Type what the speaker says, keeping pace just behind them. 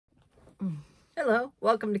Hello,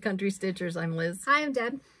 welcome to Country Stitchers. I'm Liz. Hi, I'm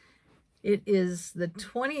Deb. It is the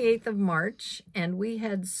 28th of March, and we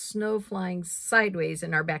had snow flying sideways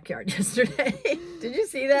in our backyard yesterday. Did you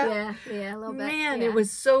see that? Yeah, a little bit. Man, yeah. It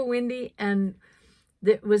was so windy, and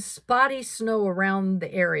it was spotty snow around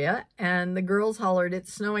the area, and the girls hollered,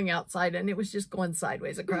 "It's snowing outside," and it was just going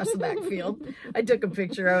sideways across the backfield. I took a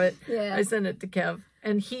picture of it. Yeah. I sent it to Kev,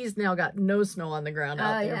 and he's now got no snow on the ground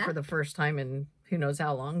out there for the first time in who knows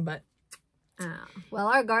how long, but... Well,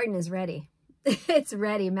 our garden is ready. It's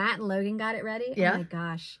ready. Matt and Logan got it ready. Yeah. Oh my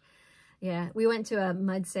gosh. Yeah. We went to a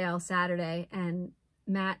mud sale Saturday, and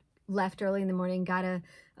Matt left early in the morning, got a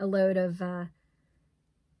load of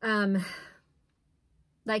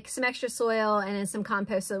like some extra soil and then some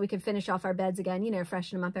compost so that we could finish off our beds again, you know,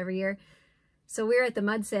 freshen them up every year. So we were at the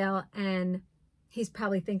mud sale, and he's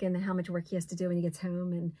probably thinking how much work he has to do when he gets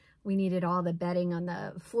home, and we needed all the bedding on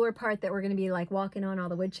the floor part that we're going to be like walking on, all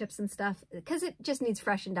the wood chips and stuff, because it just needs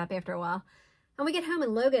freshened up after a while. And we get home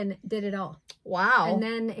and Logan did it all. Wow. And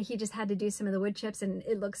then he just had to do some of the wood chips, and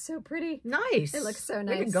it looks so pretty. Nice. It looks so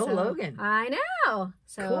nice. Way to go, Logan. I know.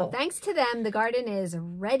 So cool. Thanks to them, the garden is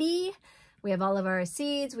ready. We have all of our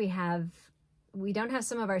seeds. We don't have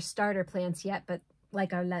some of our starter plants yet, but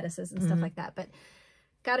like our lettuces and stuff like that. But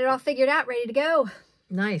got it all figured out, ready to go.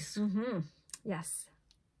 Nice. Yes.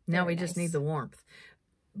 Now we just need the warmth.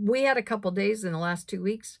 We had a couple days in the last 2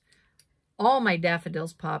 weeks. All my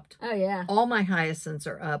daffodils popped. Oh, yeah. All my hyacinths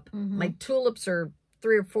are up. My tulips are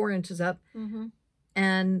 3 or 4 inches up.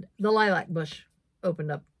 And the lilac bush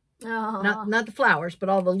opened up. Oh. Not the flowers, but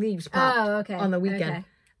all the leaves popped on the weekend.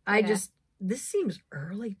 Okay. This seems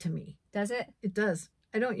early to me. Does it? It does.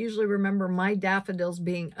 I don't usually remember my daffodils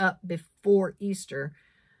being up before Easter.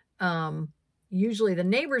 Usually the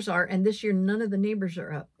neighbors are, and this year none of the neighbors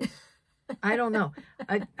are up. I don't know.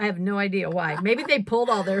 I have no idea why. Maybe they pulled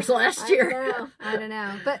all theirs last year. I don't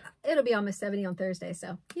know. But it'll be almost 70 on Thursday,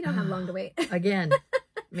 so you don't have long to wait. Again,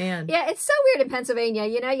 man. Yeah, it's so weird in Pennsylvania.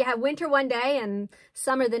 You know, you have winter one day and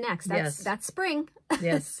summer the next. That's spring.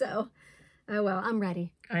 Yes. So, oh well, I'm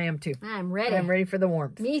ready. I am too. I'm ready. I'm ready for the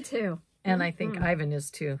warmth. Me too. And I think Ivan is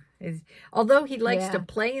too. Although he likes to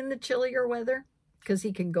play in the chillier weather because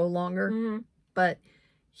he can go longer, but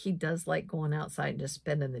he does like going outside and just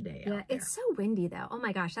spending the day out there. It's so windy though. Oh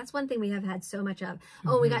my gosh, that's one thing we have had so much of.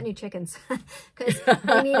 Oh, we got new chickens because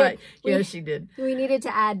Yes, you did. We needed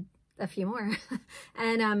to add a few more,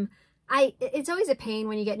 and it's always a pain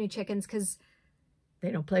when you get new chickens because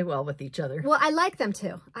they don't play well with each other. Well, I like them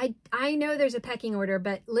too. I know there's a pecking order,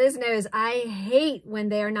 but Liz knows I hate when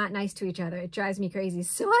they are not nice to each other. It drives me crazy.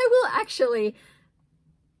 So I will actually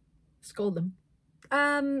scold them.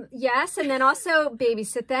 Yes, and then also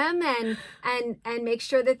babysit them and make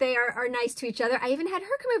sure that they are nice to each other. I even had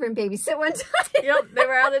her come over and babysit one time. Yep, they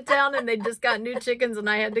were out of town and they just got new chickens, and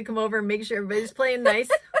I had to come over and make sure everybody's playing nice.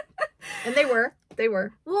 And they were.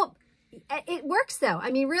 Well, it works though. I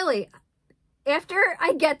mean, really, after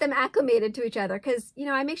I get them acclimated to each other, because, you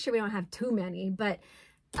know, I make sure we don't have too many, but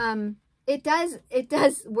it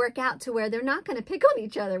does work out to where they're not going to pick on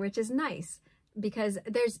each other, which is nice, because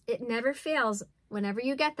it never fails. Whenever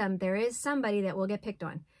you get them, there is somebody that will get picked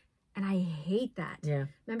on. And I hate that. Yeah.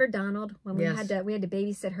 Remember Donald when we had to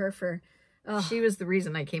babysit her for she was the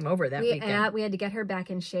reason I came over that weekend. We had to get her back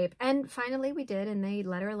in shape. And finally we did, and they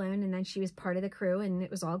let her alone, and then she was part of the crew, and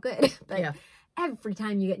it was all good. But every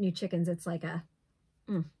time you get new chickens, it's like a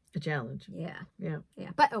challenge. Yeah. Yeah. Yeah.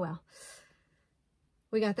 But oh well.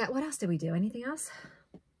 We got that. What else did we do? Anything else?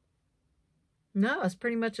 No, it's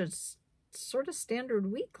pretty much a sort of standard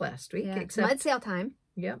week last week. Yeah. Except mud sale time.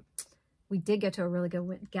 Yep. We did get to a really good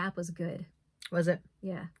one. Gap was good. Was it?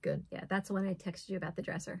 Yeah. Good. Yeah. That's the one I texted you about the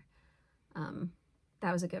dresser.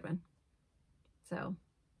 That was a good one. So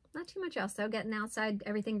not too much else though. Getting outside,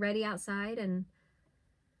 everything ready outside, and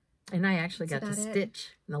I actually got to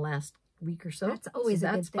stitch in the last week or so. That's always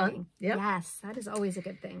a good thing. Fun. Yep. Yes, that is always a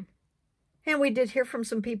good thing. And we did hear from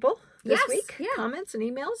some people this week. Yeah. Comments and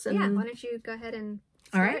emails. And yeah. Why don't you go ahead and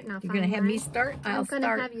start? All right. You're going to have me start? I'm going to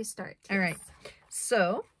have you start. All right.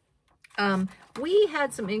 So we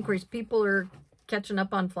had some inquiries. People are catching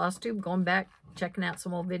up on FlossTube, going back, checking out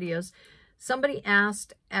some old videos. Somebody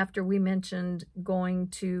asked, after we mentioned going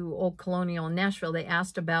to Old Colonial in Nashville, they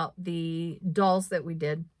asked about the dolls that we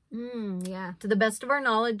did. Yeah. To the best of our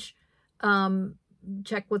knowledge,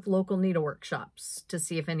 check with local needlework shops to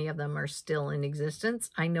see if any of them are still in existence.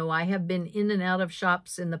 I know I have been in and out of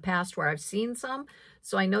shops in the past where I've seen some,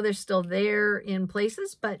 so I know they're still there in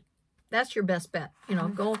places, but that's your best bet. You know,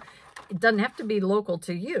 go. It doesn't have to be local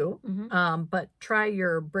to you, but try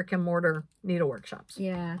your brick and mortar needlework shops.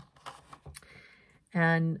 Yeah.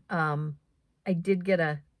 And I did get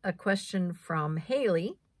a question from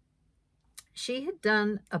Haley. She had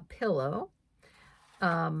done a pillow,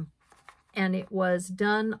 and it was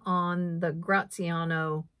done on the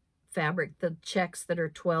Graziano fabric, the checks that are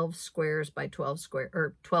 12 squares by 12 square,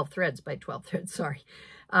 or 12 threads by 12 threads, sorry.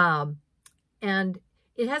 And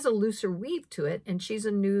it has a looser weave to it, and she's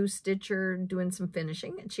a new stitcher doing some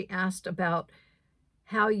finishing, and she asked about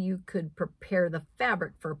how you could prepare the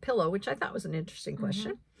fabric for a pillow, which I thought was an interesting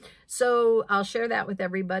question. So I'll share that with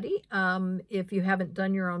everybody. If you haven't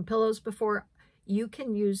done your own pillows before, you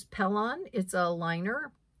can use Pellon. It's a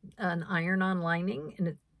liner, an iron-on lining, and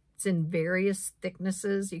it's in various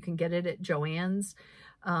thicknesses. You can get it at Joann's.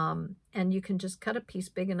 And you can just cut a piece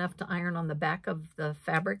big enough to iron on the back of the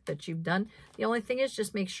fabric that you've done. The only thing is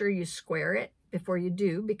just make sure you square it before you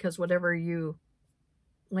do, because whenever you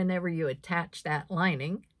attach that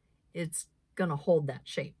lining, it's going to hold that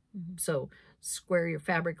shape. So square your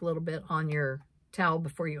fabric a little bit on your towel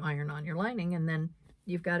before you iron on your lining, and then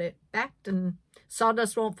you've got it backed and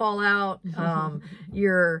sawdust won't fall out.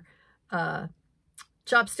 Your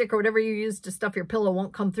chopstick or whatever you use to stuff your pillow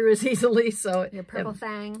won't come through as easily. So your purple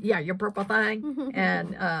thing. Yeah, your purple thing.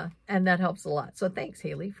 And that helps a lot. So thanks,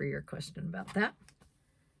 Haley, for your question about that.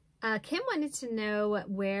 Kim wanted to know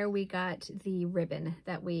where we got the ribbon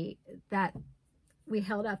that we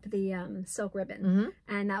held up, the silk ribbon.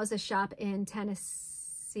 And that was a shop in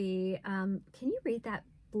Tennessee. Can you read that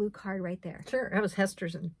blue card right there? Sure. That was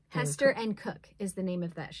Hester's and Hester and Cook is the name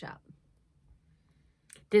of that shop.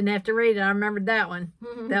 Didn't have to read it. I remembered that one.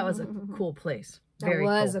 That was a cool place. Very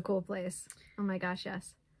That was cool. a cool place. Oh my gosh,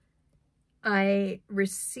 yes. I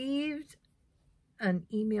received an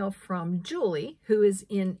email from Julie, who is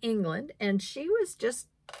in England, and she was just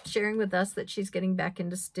sharing with us that she's getting back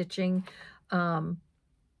into stitching.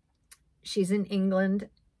 She's in England.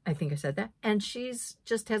 I think I said that. And she's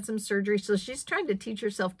just had some surgery, so she's trying to teach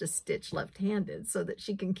herself to stitch left-handed so that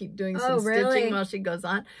she can keep doing some stitching while she goes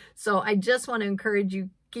on. So I just want to encourage you,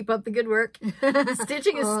 keep up the good work.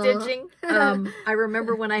 Stitching is stitching. I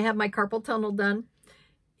remember when I had my carpal tunnel done,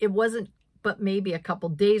 it wasn't but maybe a couple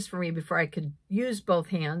days for me before I could use both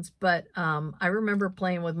hands. But I remember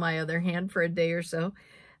playing with my other hand for a day or so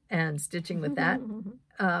and stitching with that.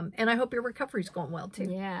 And I hope your recovery's going well too.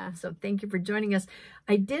 Yeah. So thank you for joining us.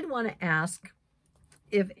 I did want to ask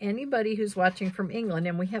if anybody who's watching from England,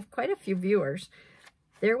 and we have quite a few viewers,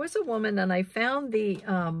 there was a woman, and I found the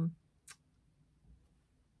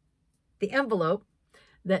envelope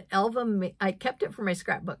that Elva, I kept it for my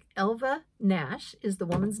scrapbook. Elva Nash is the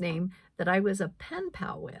woman's name that I was a pen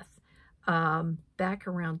pal with back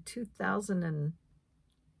around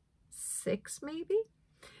 2006 maybe.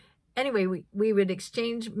 Anyway, we would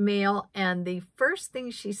exchange mail, and the first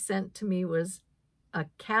thing she sent to me was a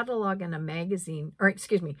catalog and a magazine, or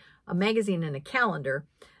excuse me, a magazine and a calendar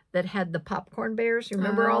that had the popcorn bears. You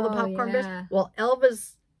remember all the popcorn bears? Well,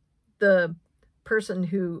 Elva's the person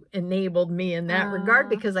who enabled me in that regard,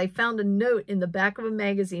 because I found a note in the back of a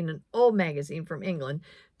magazine, an old magazine from England,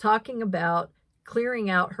 talking about clearing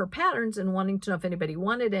out her patterns and wanting to know if anybody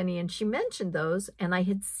wanted any. And she mentioned those, and I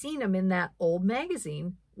had seen them in that old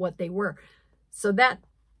magazine, what they were. So that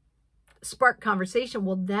sparked conversation.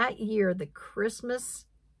 Well, that year, the Christmas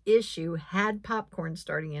issue had popcorn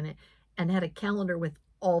starting in it and had a calendar with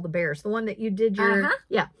all the bears. The one that you did your,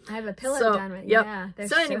 yeah. I have a pillow done with. Yep. Yeah, they're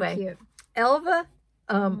so anyway, cute. Elva,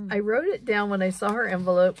 I wrote it down when I saw her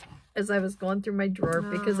envelope as I was going through my drawer,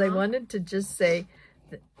 because I wanted to just say,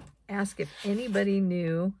 ask if anybody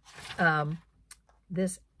knew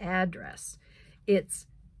this address. It's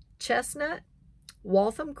Chestnut,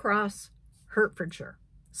 Waltham Cross, Hertfordshire.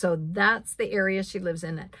 So that's the area she lives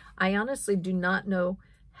in. I honestly do not know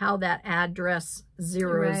how that address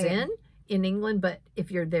zeroes in England, but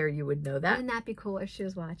if you're there, you would know that. Wouldn't that be cool if she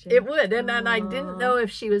was watching? It would. And then I didn't know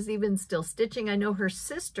if she was even still stitching. I know her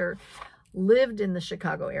sister lived in the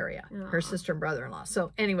Chicago area, her sister and brother-in-law.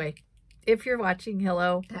 So anyway, if you're watching,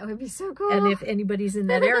 hello. That would be so cool. And if anybody's in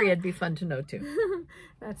that area, it'd be fun to know too.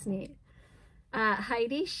 That's neat.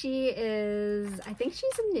 Heidi, she is, I think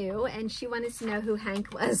she's new, and she wanted to know who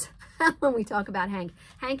Hank was when we talk about Hank.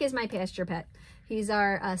 Hank is my pasture pet. He's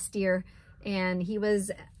our steer, and he was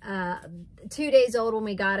 2 days old when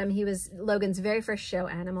we got him. He was Logan's very first show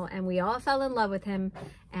animal, and we all fell in love with him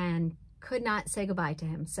and could not say goodbye to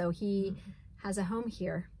him. So he has a home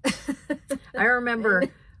here. I remember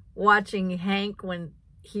watching Hank when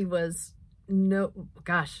he was, not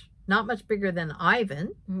much bigger than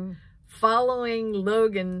Ivan, following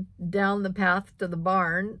Logan down the path to the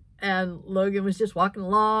barn, and Logan was just walking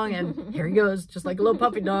along, and here he goes, just like a little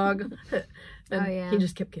puppy dog. And he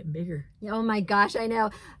just kept getting bigger. Oh my gosh, I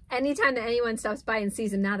know. Anytime that anyone stops by and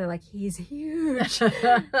sees him now, they're like, he's huge.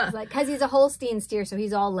 It's like, because he's a Holstein steer, so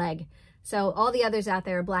he's all leg. So all the others out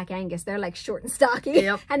there are Black Angus. They're like short and stocky.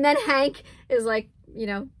 Yep. And then Hank is like, you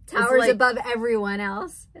know, towers like, above everyone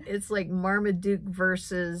else. It's like Marmaduke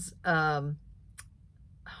versus,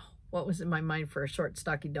 what was in my mind for a short,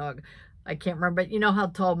 stocky dog? I can't remember, but you know how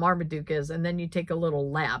tall Marmaduke is, and then you take a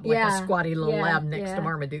little lab, like a squatty little lab next to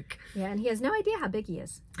Marmaduke. Yeah, and he has no idea how big he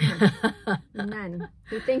is. None.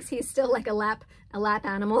 He thinks he's still like a lap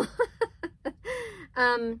animal.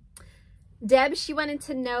 Deb, she wanted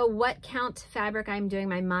to know what count fabric I'm doing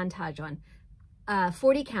my montage on.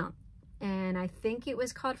 40 count, and I think it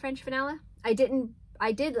was called French Vanilla. I did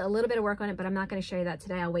a little bit of work on it, but I'm not going to show you that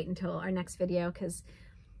today. I'll wait until our next video because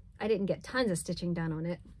I didn't get tons of stitching done on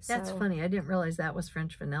it. That's funny. I didn't realize that was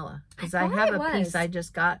French Vanilla. Because I have a piece I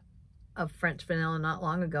just got of French Vanilla not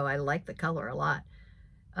long ago. I like the color a lot.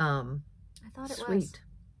 I thought it was.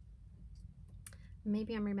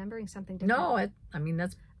 Maybe I'm remembering something different. No, I mean,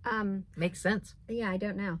 that's makes sense. Yeah, I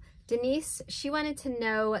don't know. Denise, she wanted to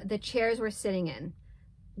know the chairs we're sitting in.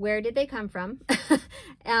 Where did they come from?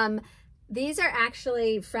 These are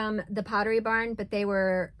actually from the Pottery Barn, but they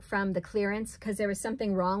were from the clearance because there was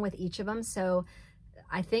something wrong with each of them. So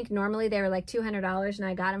I think normally they were like $200 and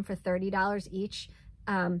I got them for $30 each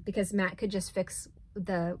because Matt could just fix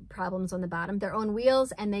the problems on the bottom. They're on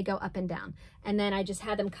wheels and they go up and down. And then I just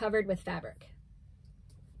had them covered with fabric.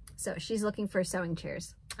 So she's looking for sewing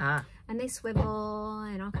chairs. Ah. And they swivel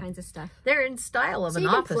and all kinds of stuff. They're in style of an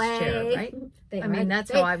office chair, right? I mean,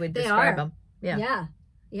 that's how I would describe them. Yeah. Yeah.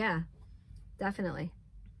 Yeah. Definitely.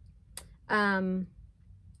 Oh,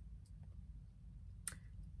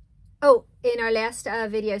 in our last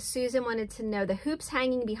video, Susan wanted to know the hoops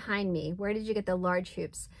hanging behind me. Where did you get the large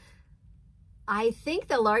hoops? I think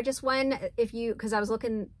the largest one, because I was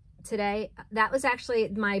looking today, that was actually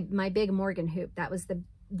my big Morgan hoop. That was the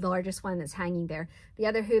largest one that's hanging there. The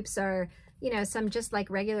other hoops are, you know, some just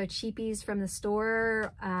like regular cheapies from the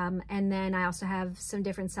store. And then I also have some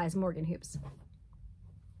different size Morgan hoops.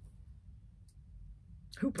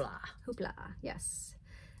 Hoopla. Hoopla, yes.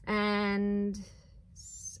 And,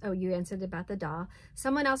 oh, you answered about the doll.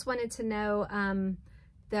 Someone else wanted to know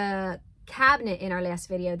the cabinet in our last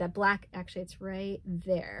video, that black, actually it's right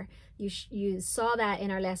there. You saw that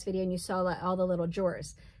in our last video and you saw all the little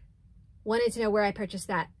drawers. Wanted to know where I purchased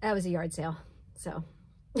that. That was a yard sale. So,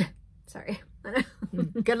 sorry.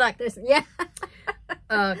 Good luck. Yeah.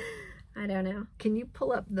 I don't know. Can you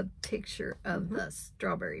pull up the picture of the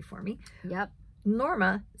strawberry for me? Yep.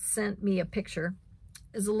 Norma sent me a picture.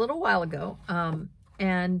 It was a little while ago,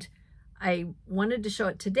 and I wanted to show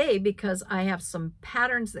it today because I have some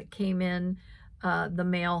patterns that came in the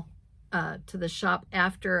mail to the shop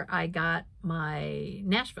after I got my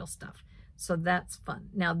Nashville stuff. So that's fun.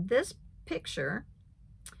 Now this picture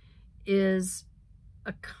is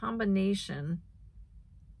a combination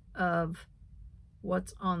of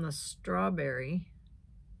what's on the strawberry.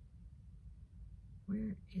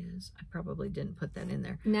 Where is, I probably didn't put that in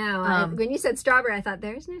there. No, when you said strawberry, I thought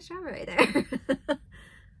there's no strawberry there.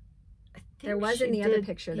 There was in the other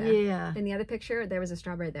picture there. Yeah. In the other picture, there was a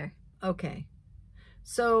strawberry there. Okay.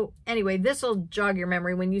 So anyway, this will jog your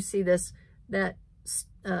memory when you see this, that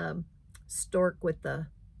stork with the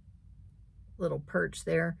little perch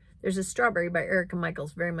there. There's a strawberry by Erica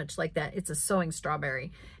Michaels, very much like that. It's a sewing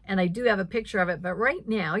strawberry. And I do have a picture of it, but right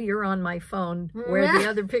now you're on my phone where the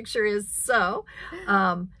other picture is. So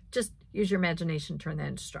just use your imagination, turn that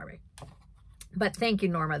into strawberry. But thank you,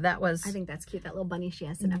 Norma. That was... I think that's cute, that little bunny she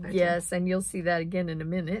has in there. Yes, and you'll see that again in a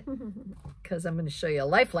minute because I'm going to show you a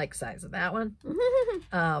lifelike size of that one.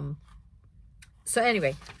 So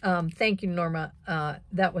anyway, thank you, Norma.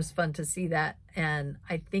 That was fun to see that. And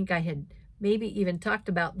I think I had maybe even talked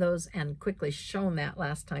about those and quickly shown that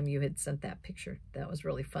last time you had sent that picture. That was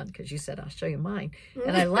really fun because you said, I'll show you mine.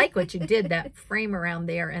 And I like what you did, that frame around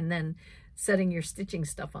there and then setting your stitching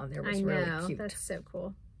stuff on there was really cute. That's so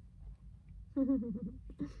cool.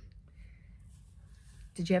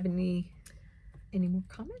 Did you have any more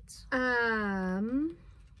comments?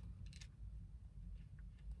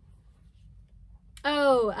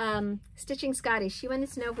 Stitching Scotty, she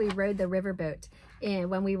wanted to know if we rode the riverboat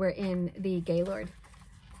when we were in the Gaylord.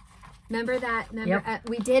 Remember that? Yep.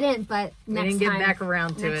 We didn't, but next time. We didn't get back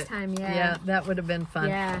around to it. Next time, yeah. Yeah, that would have been fun.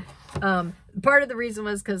 Yeah. Part of the reason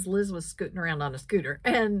was because Liz was scooting around on a scooter,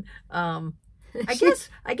 and I guess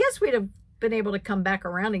we'd have been able to come back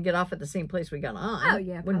around and get off at the same place we got on. Oh,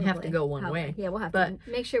 yeah. Wouldn't have to probably. go one way. Yeah, we'll have But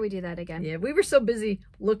to make sure we do that again. yeah, we were so busy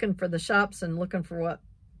looking for the shops and looking for what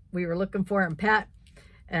we were looking for. And Pat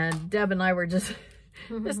and Deb and I were just,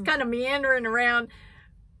 just kind of meandering around,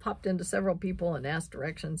 popped into several people and asked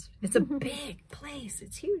directions. It's a big place.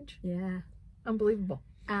 It's huge. Yeah. Unbelievable.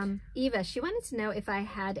 Eva, she wanted to know if I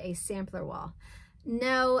had a sampler wall.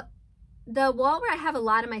 No, the wall where I have a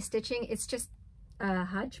lot of my stitching, it's just a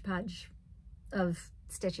hodgepodge of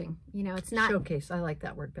stitching. You know, it's not... Showcase. I like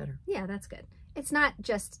that word better. Yeah, that's good. It's not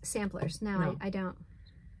just samplers. No. I don't.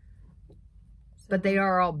 So. But they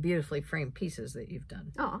are all beautifully framed pieces that you've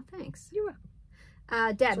done. Oh, thanks. You're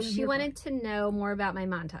welcome. Deb, she wanted to know more about my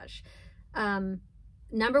montage.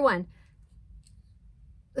 Number one,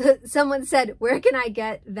 someone said, where can I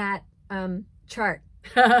get that chart?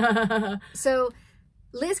 So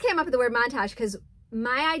Liz came up with the word montage because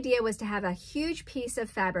my idea was to have a huge piece of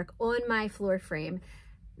fabric on my floor frame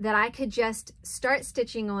that I could just start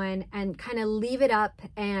stitching on and kind of leave it up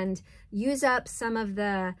and use up some of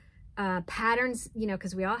the patterns, you know,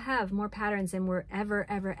 because we all have more patterns than we're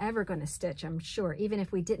ever going to stitch, I'm sure, even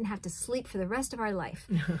if we didn't have to sleep for the rest of our life.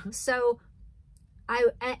 So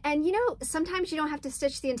and you know, sometimes you don't have to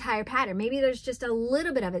stitch the entire pattern. Maybe there's just a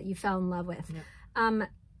little bit of it you fell in love with. Yep.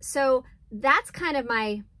 So that's kind of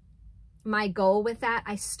my goal with that.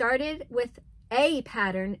 I started with a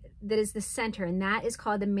pattern that is the center, and that is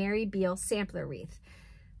called the Mary Beale Sampler Wreath.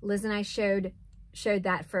 Liz and I showed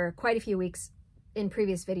that for quite a few weeks in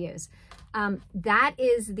previous videos. That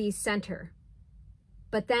is the center.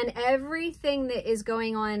 But then everything that is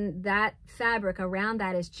going on that fabric around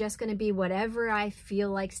that is just going to be whatever I feel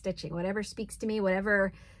like stitching, whatever speaks to me,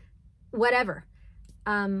 whatever.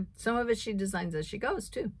 Some of it she designs as she goes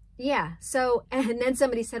too. Yeah. So, and then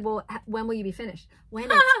somebody said, well, when will you be finished?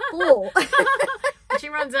 When it's full. She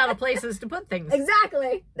runs out of places to put things.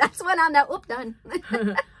 Exactly. That's when I'll know, oop, done.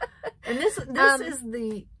 And this is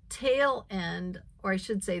the tail end, or I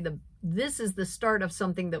should say this is the start of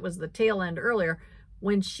something that was the tail end earlier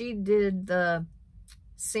when she did the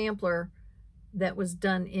sampler that was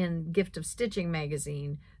done in Gift of Stitching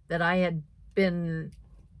magazine that I had been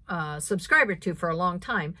a subscriber to for a long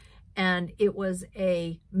time. And it was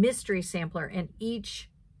a mystery sampler, and each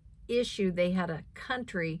issue they had a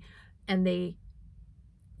country and they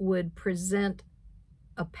would present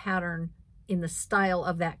a pattern in the style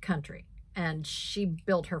of that country. And she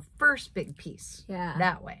built her first big piece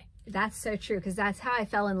that way. That's so true, because that's how I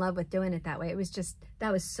fell in love with doing it that way. It was just,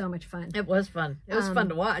 that was so much fun. It was fun. It was fun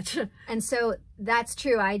to watch. And so that's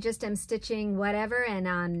true. I just am stitching whatever and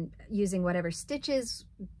on using whatever stitches,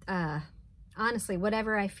 honestly,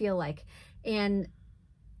 whatever I feel like. And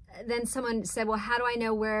then someone said, well, how do I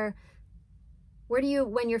know where do you,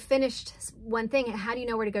 when you're finished one thing, how do you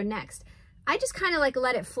know where to go next? I just kind of like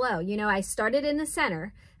let it flow. You know, I started in the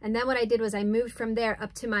center, and then what I did was I moved from there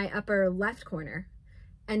up to my upper left corner.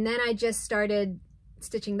 And then I just started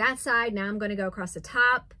stitching that side. Now I'm going to go across the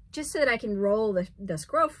top just so that I can roll the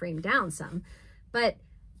scroll frame down some. But,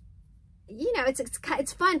 you know,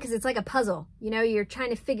 it's fun because it's like a puzzle. You know, you're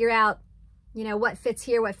trying to figure out, you know, what fits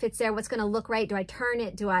here, what fits there, what's going to look right. Do I turn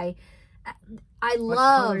it? Do I love,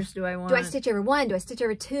 what colors do I want? Do I stitch over one? Do I stitch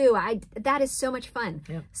over two? That is so much fun.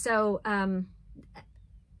 Yep. So,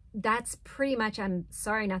 that's pretty much, I'm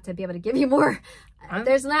sorry not to be able to give you more.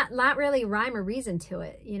 There's not really rhyme or reason to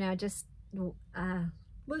it, you know, just well,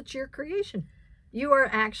 it's your creation. You are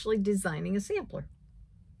actually designing a sampler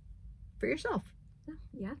for yourself.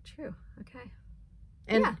 Yeah, true. Okay.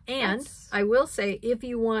 And I will say, if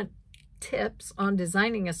you want tips on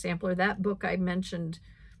designing a sampler, that book I mentioned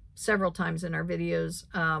several times in our videos,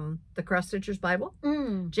 the Cross Stitcher's Bible.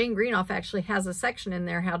 Jane Greenoff actually has a section in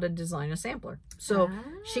there how to design a sampler. So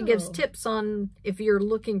she gives tips on, if you're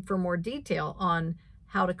looking for more detail on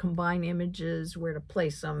how to combine images, where to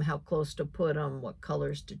place them, how close to put them, what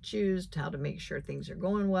colors to choose, how to make sure things are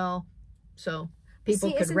going well. So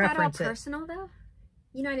people could reference it. Isn't that all personal though?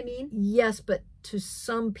 You know what I mean? Yes, but to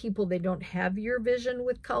some people, they don't have your vision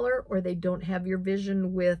with color, or they don't have your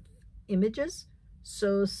vision with images.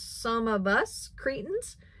 So some of us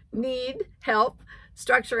cretins need help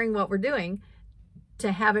structuring what we're doing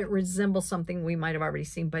to have it resemble something we might have already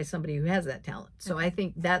seen by somebody who has that talent. So I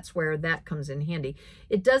think that's where that comes in handy.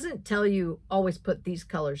 It doesn't tell you always put these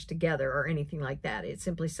colors together or anything like that. It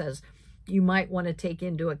simply says you might want to take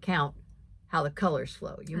into account how the colors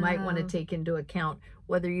flow. You might want to take into account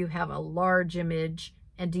whether you have a large image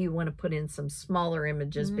and do you want to put in some smaller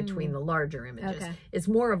images between the larger images. Okay. It's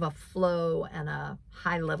more of a flow and a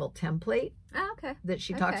high-level template that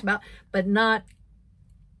she talks about, but not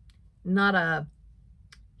a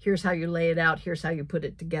here's how you lay it out, here's how you put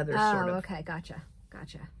it together, sort of. Okay, gotcha.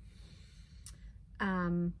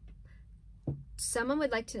 Someone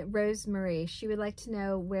would like to, Rosemary, she would like to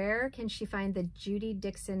know, where can she find the Judy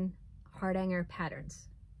Dixon Hardanger patterns?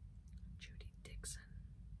 Judy Dixon.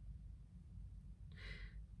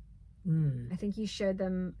 I think you showed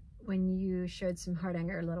them when you showed some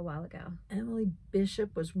Hardanger a little while ago. Emily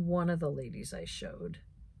Bishop was one of the ladies I showed.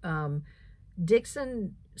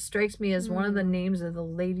 Dixon strikes me as one of the names of the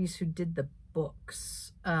ladies who did the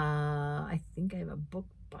books. I think I have a book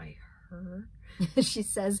by her. She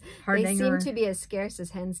says, Hardanger. They seem to be as scarce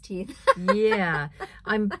as hen's teeth. Yeah.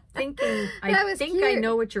 I'm thinking, I think cute. I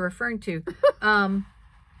know what you're referring to.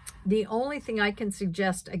 The only thing I can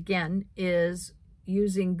suggest, again, is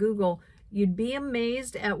using Google. You'd be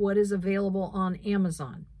amazed at what is available on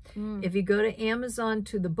Amazon. If you go to Amazon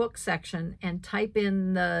to the book section and type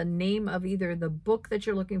in the name of either the book that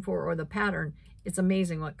you're looking for or the pattern, it's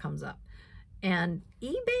amazing what comes up. And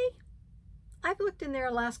eBay, I've looked in there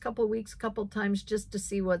the last couple of weeks, a couple of times, just to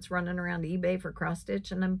see what's running around eBay for cross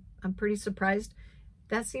stitch, and I'm pretty surprised.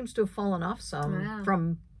 That seems to have fallen off some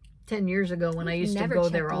from 10 years ago when I used to go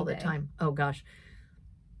there all the time. Oh gosh,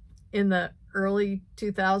 in the early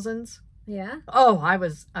 2000s. Yeah. Oh, I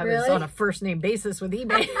was Really? on a first name basis with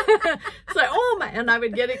eBay. It's like, oh my, and I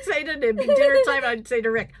would get excited. It'd be dinner time. I'd say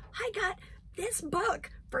to Rick, I got this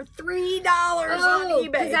book for $3 on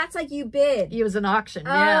eBay. Because that's like you bid. It was an auction.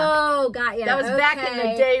 Yeah. Oh, got you. That was back in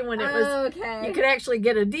the day when it was, you could actually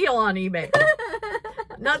get a deal on eBay.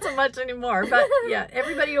 Not so much anymore, but yeah,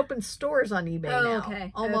 everybody opens stores on eBay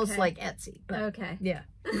now. Almost like Etsy. But yeah.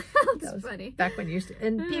 That's funny. Back when you used to,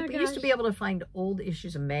 and people used to be able to find old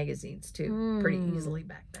issues of magazines too, pretty easily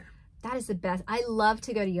back there. That is the best. I love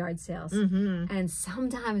to go to yard sales. And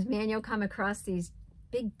sometimes, man, you'll come across these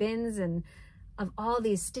big bins and of all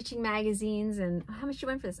these stitching magazines, and how much you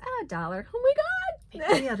went for this? $1. Oh my God.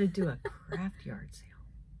 Maybe we ought to do a craft yard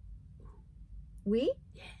sale. We?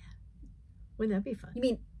 Yeah. Wouldn't that be fun? You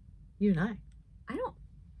mean you and I?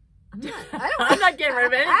 I'm not getting rid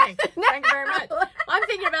of anything. Thank you very much. I'm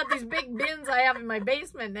thinking about these big bins I have in my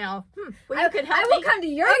basement now. Well, you could help me. I will come to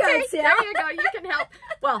your yard sale. There you go. You can help.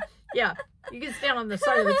 Well, yeah. You can stand on the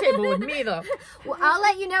side of the table with me, though. Well, I'll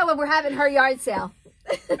let you know when we're having her yard sale.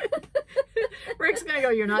 Rick's going to go,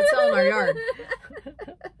 you're not selling our yard.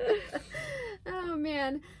 Oh,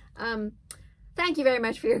 man. Thank you very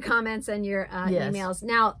much for your comments and your emails.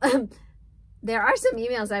 Now, there are some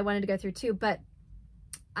emails I wanted to go through, too, but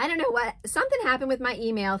I don't know what, something happened with my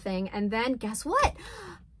email thing, and then guess what?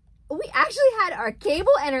 We actually had our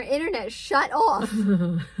cable and our internet shut off.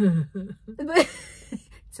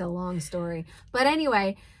 It's a long story. But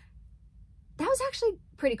anyway, that was actually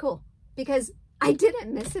pretty cool because I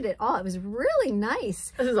didn't miss it at all. It was really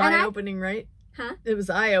nice. This is eye-opening, right? Huh? It was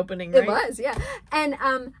eye-opening, right? It was, yeah. And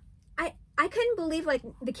I couldn't believe, like,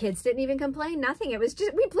 the kids didn't even complain. Nothing. It was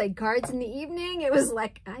just, we played cards in the evening. It was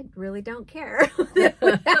like, I really don't care. It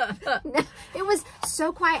was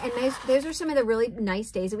so quiet. And those are some of the really nice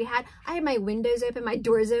days that we had. I had my windows open, my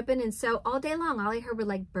doors open. And so all day long, all I heard were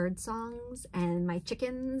like bird songs and my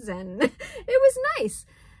chickens. And it was nice.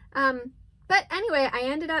 But anyway, I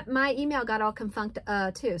ended up, my email got all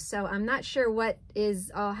confunct too. So I'm not sure what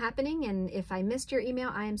is all happening. And if I missed your email,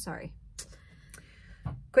 I am sorry.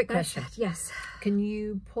 Quick question. Yes. Can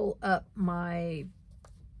you pull up my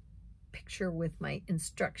picture with my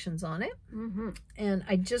instructions on it? And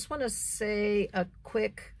I just want to say a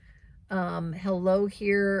quick hello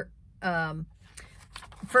here.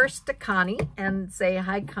 First to Connie and say,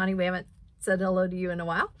 hi, Connie. We haven't said hello to you in a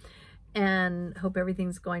while. And hope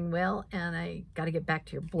everything's going well. And I got to get back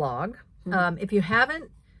to your blog. If you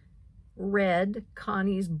haven't read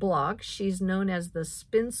Connie's blog, she's known as the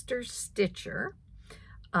Spinster Stitcher.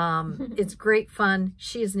 It's great fun.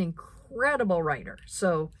 She is an incredible writer,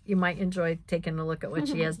 so you might enjoy taking a look at what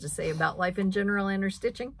she has to say about life in general and her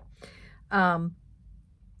stitching. But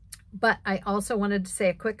I also wanted to say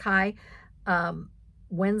a quick hi.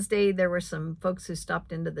 Wednesday, there were some folks who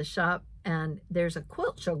stopped into the shop, and there's a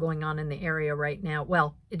quilt show going on in the area right now.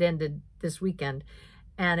 Well, it ended this weekend,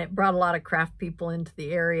 and it brought a lot of craft people into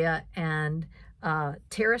the area, and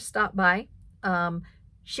Tara stopped by.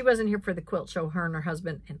 She wasn't here for the quilt show, her and her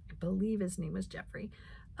husband, and I believe his name was Jeffrey.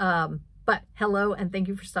 But hello, and thank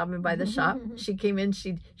you for stopping by the shop. She came in,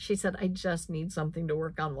 she said, I just need something to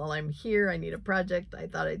work on while I'm here. I need a project. I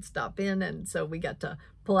thought I'd stop in, and so we got to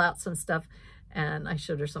pull out some stuff, and I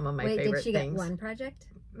showed her some of my favorite things. Wait, did she get one project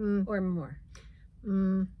or more?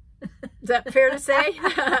 Is that fair to say?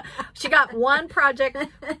 She got one project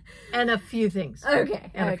and a few things.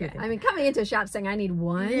 Okay. I mean, coming into a shop saying I need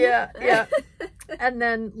one. Yeah. And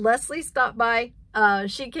then Leslie stopped by.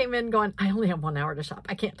 She came in going, I only have 1 hour to shop.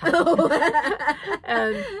 I can't talk.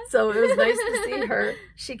 And so it was nice to see her.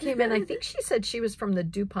 She came in. I think she said she was from the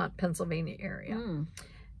DuPont, Pennsylvania area.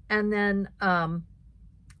 And then,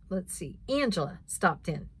 let's see, Angela stopped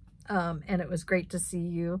in. And it was great to see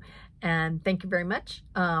you. And thank you very much.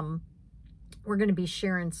 We're going to be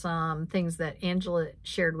sharing some things that Angela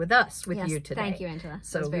shared with us, with you today. Thank you, Angela.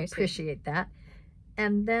 So we appreciate that.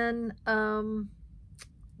 And then,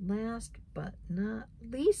 last but not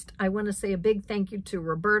least, I want to say a big thank you to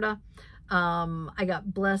Roberta. I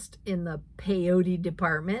got blessed in the peyote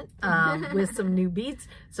department with some new beads.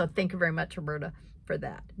 So thank you very much, Roberta, for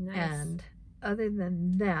that. Nice. And other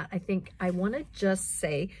than that, I think I want to just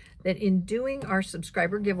say that in doing our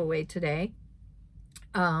subscriber giveaway today,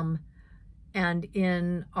 and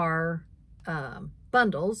in our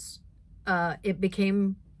bundles, it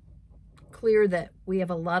became clear that we have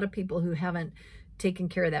a lot of people who haven't taken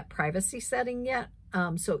care of that privacy setting yet.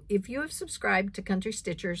 So if you have subscribed to Country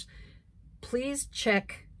Stitchers, please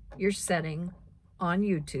check your setting on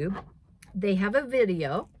YouTube. They have a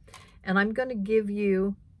video, and I'm going to give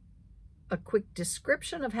you a quick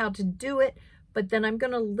description of how to do it, but then I'm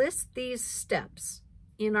going to list these steps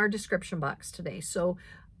in our description box today. So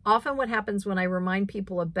often what happens when I remind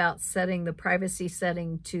people about setting the privacy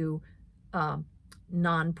setting to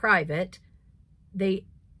non-private, they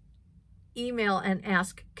email and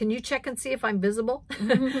ask, can you check and see if I'm visible?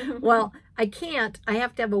 Well, I can't. I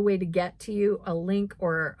have to have a way to get to you, a link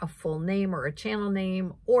or a full name or a channel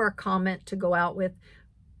name or a comment to go out with.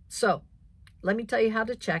 So let me tell you how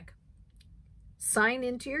to check. Sign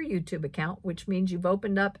into your YouTube account, which means you've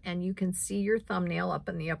opened up and you can see your thumbnail up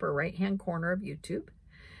in the upper right-hand corner of YouTube.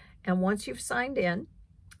 And once you've signed in,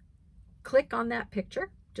 click on that picture,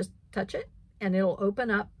 just touch it, and it'll open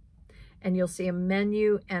up, and you'll see a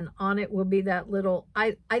menu, and on it will be that little,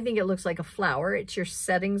 I think it looks like a flower. It's your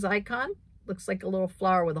settings icon. Looks like a little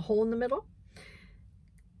flower with a hole in the middle.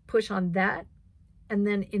 Push on that, and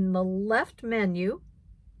then in the left menu,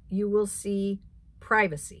 you will see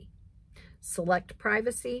privacy. Select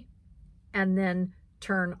privacy, and then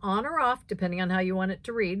turn on or off, depending on how you want it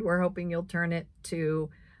to read. We're hoping you'll turn it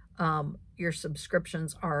to your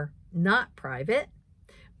subscriptions are not private,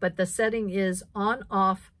 but the setting is on,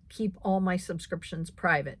 off, keep all my subscriptions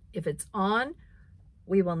private. If it's on,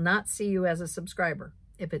 we will not see you as a subscriber.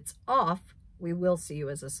 If it's off, we will see you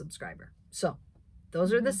as a subscriber. So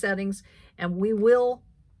those are the settings, and we will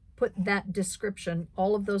put that description,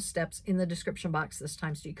 all of those steps in the description box this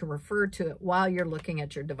time so you can refer to it while you're looking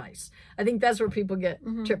at your device. I think that's where people get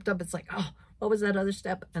tripped up. It's like, oh, what was that other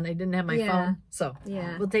step? And I didn't have my phone. So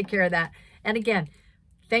we'll take care of that. And again,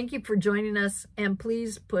 thank you for joining us, and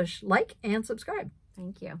please push like and subscribe.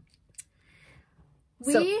 Thank you.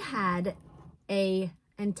 We had a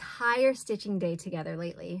entire stitching day together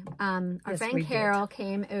lately. Our friend Carol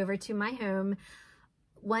came over to my home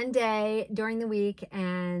one day during the week,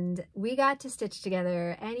 and we got to stitch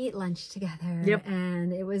together and eat lunch together.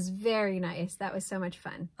 And it was very nice. That was so much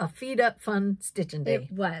fun. A feed up fun stitching day.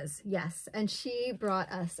 It was, yes. And she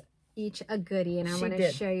brought us each a goodie, and I want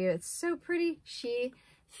to show you. It's so pretty. She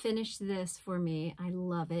finished this for me. I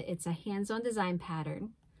love it. It's a hands-on design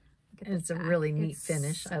pattern. And it's a really neat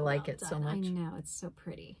finish. I like it so much. I know, it's so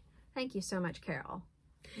pretty. Thank you so much, Carol.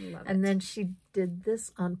 Love and then she did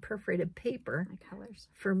this on perforated paper. My colors.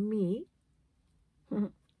 For me.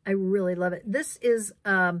 I really love it. This is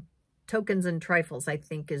Tokens and Trifles, I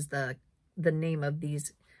think is the name of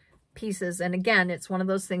these pieces. And again, it's one of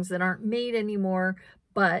those things that aren't made anymore,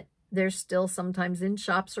 but they're still sometimes in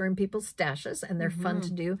shops or in people's stashes, and they're fun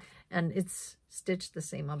to do. And it's stitched the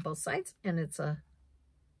same on both sides, and it's a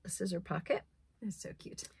scissor pocket. It's so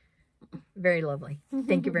cute. Very lovely.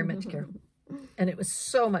 Thank you very much, Carol. And it was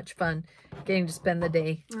so much fun getting to spend the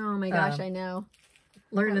day. Oh my gosh, I know.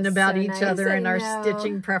 Learning about each other and our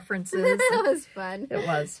stitching preferences. That was fun. It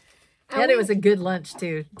was. And it was a good lunch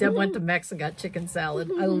too. Deb went to Mex and got chicken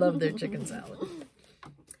salad. I love their chicken salad.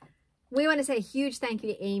 We want to say a huge thank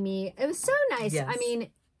you to Amy. It was so nice. Yes. I mean,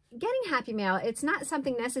 getting Happy Mail, it's not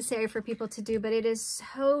something necessary for people to do, but it is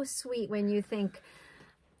so sweet when you think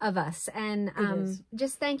of us. And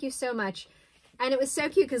just thank you so much. And it was so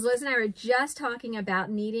cute because Liz and I were just talking about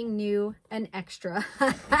needing new and extra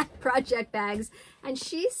project bags. And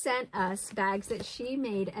she sent us bags that she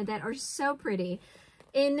made and that are so pretty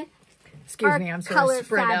in Excuse me, I'm sort of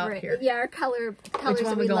spread fabric. out here. Yeah, our colors Which one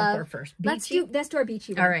that we we going love. for first? Let's do our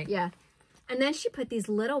beachy one. All right. Yeah. And then she put these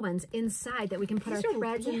little ones inside that we can put our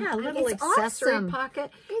threads in. Yeah, a little accessory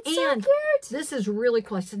pocket. It's and so cute. This is really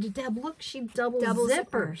cool. I said to Deb, look, she double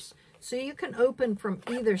zippers. So you can open from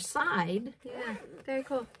either side. Yeah, very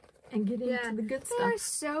cool. And get into the good stuff. They're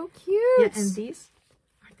so cute. Yeah, and these,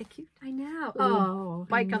 aren't they cute? I know. Oh,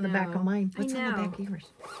 bike on the back of mine. What's on the back of yours?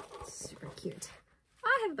 Super cute.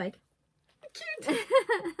 I have a bike. Cute.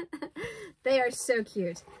 They are so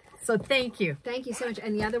cute. So thank you. Thank you so much.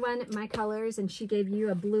 And the other one, my colors, and she gave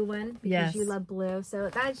you a blue one because you love blue. So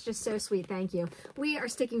that's just so sweet. Thank you. We are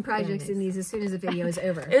sticking projects in these as soon as the video is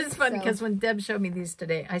over. It's funny because when Deb showed me these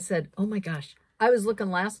today, I said, oh my gosh, I was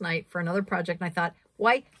looking last night for another project and I thought,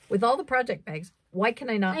 why, with all the project bags, why can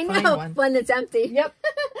I not find one that's empty? Yep.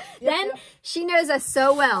 Then she knows us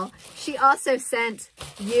so well. She also sent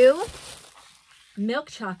you milk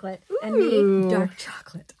chocolate and me dark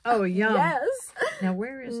chocolate. Oh, yum. Yes. Now,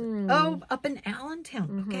 where is it? Oh, up in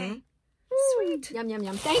Allentown. Okay. Sweet. Yum, yum,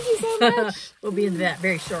 yum. Thank you so much. We'll be into that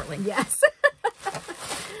very shortly. Yes.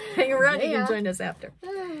 Hang around. You can join us after.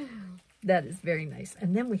 That is very nice.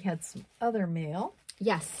 And then we had some other mail.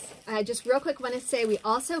 Yes. I just real quick want to say we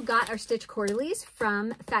also got our Stitch Quarterlies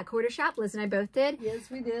from Fat Quarter Shop. Liz and I both did. Yes,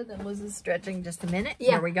 we did. And Liz is stretching just a minute.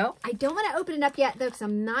 Yeah. Here we go. I don't want to open it up yet, though, because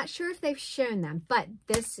I'm not sure if they've shown them. But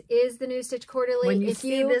this is the new Stitch Quarterly. When you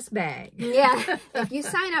see this bag. Yeah. If you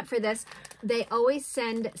sign up for this, they always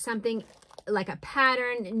send something like a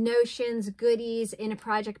pattern, notions, goodies in a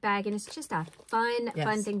project bag. And it's just a fun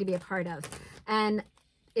thing to be a part of. And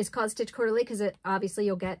it's called Stitch Quarterly because obviously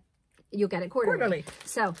you'll get it quarterly.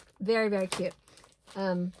 So very, very cute.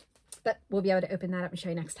 But we'll be able to open that up and show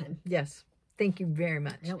you next time. Yes. Thank you very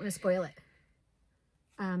much. I don't want to spoil it.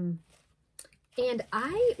 And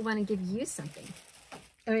I want to give you something.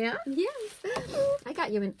 Oh, yeah? Yes. I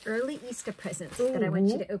got you an early Easter present that I want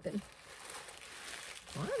you to open.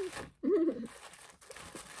 Fun.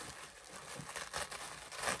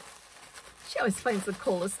 She always finds the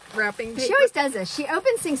coolest wrapping paper. She always does this. She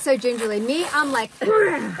opens things so gingerly. Me, I'm like, all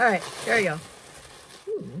right, there you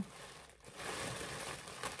go.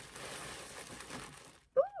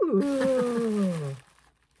 Ooh.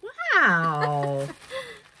 Wow.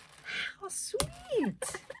 How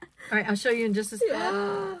sweet. All right, I'll show you in just a second. Isn't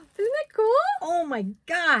that cool? Oh my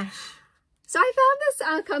gosh. So I found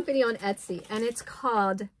this company on Etsy, and it's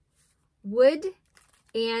called Wood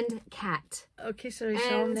and Cat. Okay, so I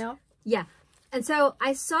show them now? Yeah. And so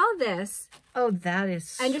I saw this. Oh, that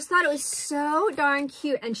is... And just thought it was so darn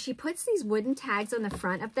cute. And she puts these wooden tags on the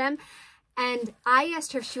front of them. And I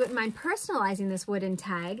asked her if she wouldn't mind personalizing this wooden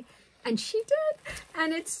tag. And she did.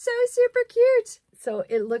 And it's so super cute. So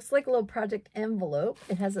it looks like a little project envelope.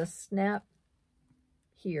 It has a snap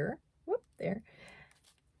here. Whoop, there.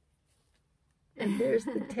 And there's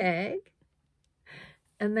the tag.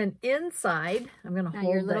 And then inside, I'm going to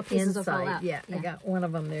hold the inside. Yeah, I got one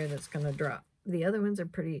of them there that's going to drop. The other ones are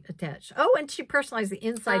pretty attached. Oh, and she personalized the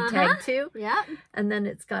inside tag too. Yeah. And then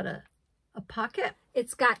it's got a pocket.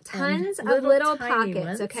 It's got tons of little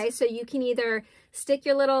pockets, okay? So you can either stick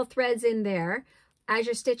your little threads in there as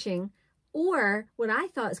you're stitching, or what I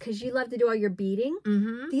thought is because you love to do all your beading,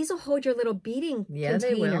 these will hold your little beading containers.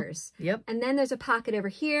 They will. Yep. And then there's a pocket over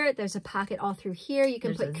here. There's a pocket all through here. You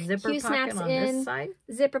can put zipper snaps on in. This side.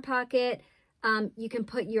 Zipper pocket. You can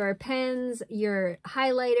put your pens, your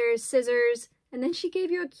highlighters, scissors, and then she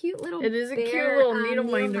gave you a cute little It is a cute little needle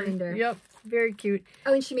minder. Yep. Very cute.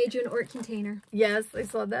 Oh, and she made you an Ort container. Yes, I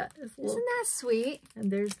saw that. Isn't that sweet? And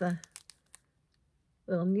there's the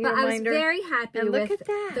little needle minder. minder. I was very happy with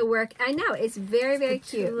the work. I know. It's very, very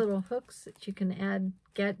cute. Two little hooks that you can add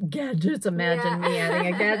gadgets. Imagine me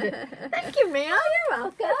adding a gadget. Thank you, ma'am. Oh, you're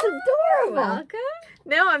welcome. That's adorable. You're welcome.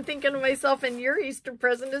 Now I'm thinking to myself, and your Easter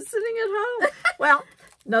present is sitting at home. Well,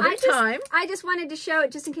 another time. I just wanted to show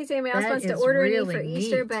it just in case anybody else wants to order any for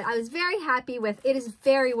Easter, but I was very happy with it. Is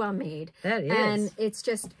very well made. That is. And it's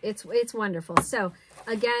just, it's wonderful. So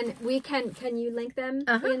again, can you link them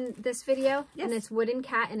in this video? Yes. And it's Wooden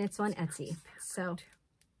Cat and it's on Etsy. So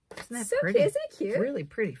isn't that so pretty? Isn't it cute? It's really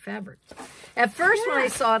pretty fabric. At first when I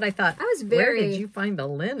saw it, I thought, where did you find the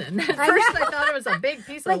linen? At first I thought it was a big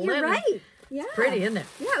piece of linen. But you're right. Yeah. It's pretty, isn't it?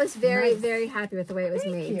 Yeah, I was very, very happy with the way it was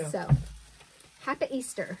made. You. So, happy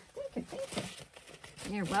Easter. Thank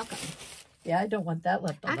you. You're welcome. Yeah, I don't want that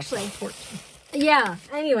left on the porch. Yeah.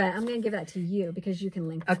 Anyway, I'm going to give that to you because you can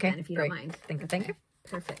link that if you don't mind. Thank you.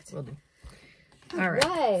 Perfect. Will do. All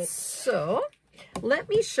right. So, let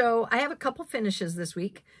me show. I have a couple finishes this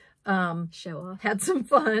week. Show off. Had some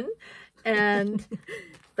fun. And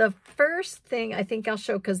the first thing I think I'll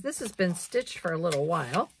show, because this has been stitched for a little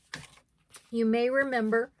while. You may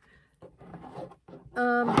remember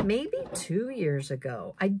maybe 2 years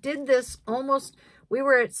ago. I did this almost, we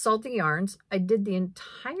were at Salty Yarns. I did the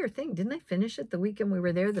entire thing. Didn't I finish it the weekend we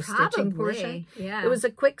were there, the stitching portion? Yeah. It was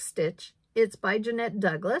a quick stitch. It's by Jeanette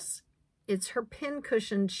Douglas. It's her pin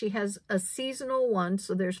cushion. She has a seasonal one,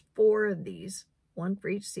 so there's 4 of these, one for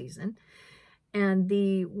each season. And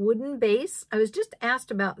the wooden base, I was just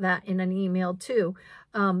asked about that in an email too.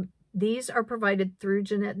 These are provided through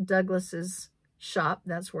Jeanette Douglas's shop.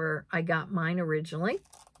 That's where I got mine originally.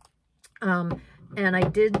 And I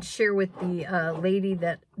did share with the lady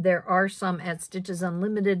that there are some at Stitches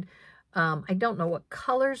Unlimited. I don't know what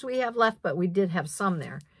colors we have left, but we did have some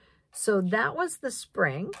there. So that was the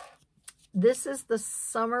spring. This is the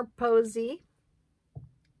summer posy,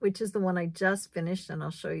 which is the one I just finished, and I'll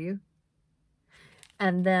show you.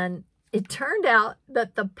 And then it turned out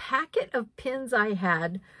that the packet of pins I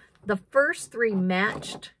had, the first 3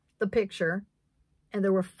 matched the picture, and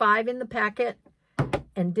there were 5 in the packet,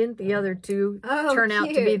 and didn't the other 2 turn out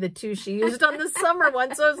to be the 2 she used on the summer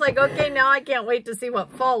one. So I was like, okay, now I can't wait to see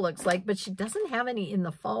what fall looks like. But she doesn't have any in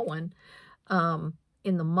the fall one,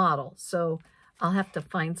 in the model. So I'll have to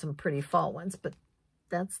find some pretty fall ones. But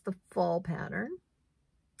that's the fall pattern.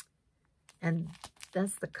 And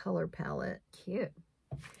that's the color palette. Cute.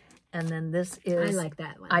 And then this is... I like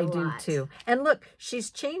that one I do too. And look, she's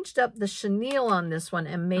changed up the chenille on this one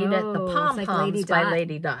and made it the pom-poms by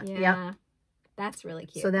Lady Dot. Yeah. Yep. That's really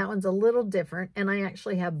cute. So that one's a little different. And I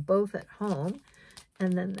actually have both at home.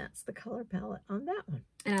 And then that's the color palette on that one.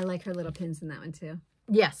 And I like her little pins in that one too.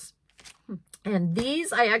 Yes. And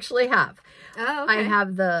these I actually have. Oh, okay. I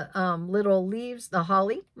have the little leaves, the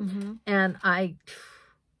holly. And I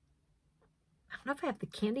don't know if I have the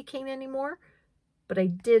candy cane anymore, but I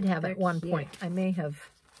did have at one point. I may have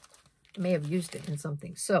used it in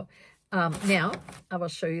something. So now I will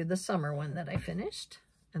show you the summer one that I finished.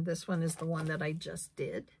 And this one is the one that I just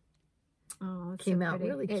did. Oh, came out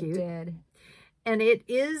really cute. It did. And it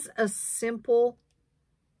is a simple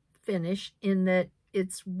finish in that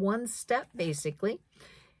it's one step basically.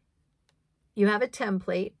 You have a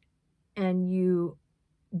template and you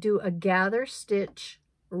do a gather stitch,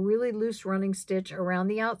 a really loose running stitch around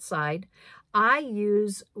the outside. I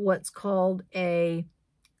use what's called a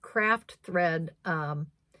craft thread.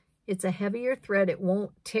 It's a heavier thread. It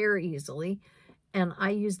won't tear easily. And I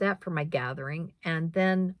use that for my gathering. And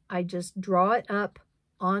then I just draw it up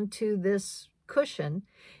onto this cushion.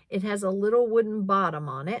 It has a little wooden bottom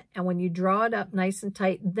on it. And when you draw it up nice and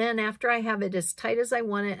tight, then after I have it as tight as I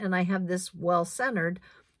want it and I have this well centered,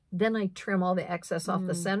 then I trim all the excess off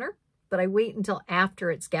the center. But I wait until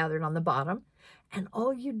after it's gathered on the bottom. And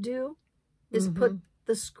all you do is put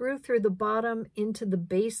the screw through the bottom into the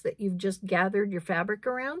base that you've just gathered your fabric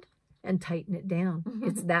around and tighten it down.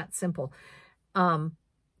 It's that simple. Don't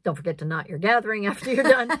forget to knot your gathering after you're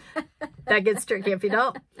done. That gets tricky if you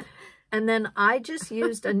don't. And then I just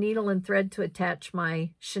used a needle and thread to attach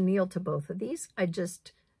my chenille to both of these. I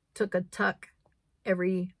just took a tuck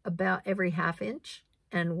about every ½ inch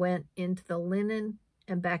and went into the linen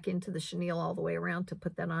and back into the chenille all the way around to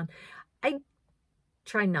put that on. I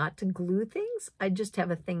try not to glue things. I just have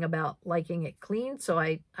a thing about liking it clean. So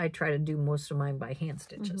I try to do most of mine by hand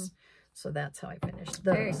stitches. So that's how I finished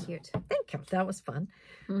those. Very cute. Thank you. That was fun.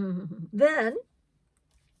 Then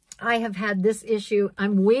I have had this issue.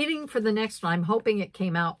 I'm waiting for the next one. I'm hoping it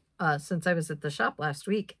came out since I was at the shop last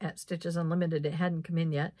week at Stitches Unlimited. It hadn't come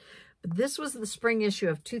in yet. But this was the spring issue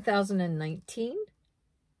of 2019.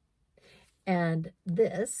 And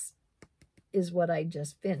this is what I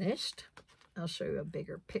just finished. I'll show you a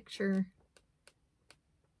bigger picture.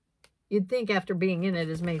 You'd think after being in it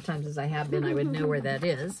as many times as I have been, I would know where that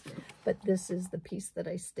is. But this is the piece that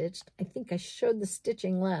I stitched. I think I showed the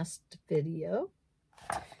stitching last video.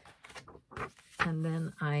 And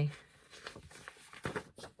then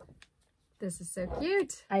this is so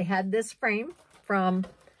cute. I had this frame from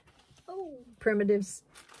Primitives.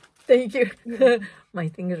 Thank you. My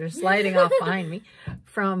fingers are sliding off behind me.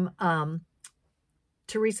 From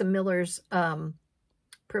Teresa Miller's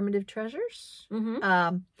Primitive Treasures.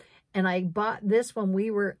 And I bought this when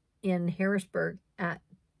we were in Harrisburg at,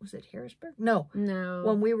 was it Harrisburg? No.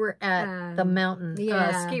 When we were at the mountain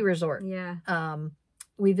ski resort.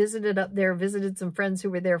 We visited up there, visited some friends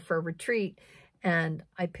who were there for a retreat, and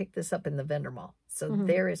I picked this up in the vendor mall. So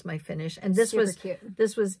there is my finish. And this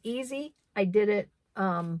was easy. I did it.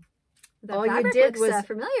 All you did was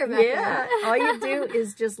familiar back then. all you do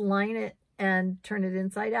is just line it and turn it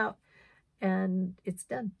inside out, and it's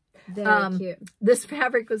done. Very cute. This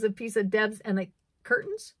fabric was a piece of Deb's and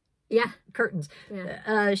curtains. Yeah, curtains.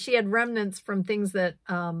 Yeah. She had remnants from things that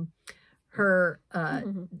her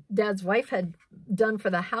dad's wife had done for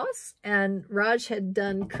the house, and Raj had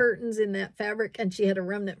done curtains in that fabric, and she had a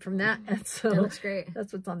remnant from that. And so That looks great.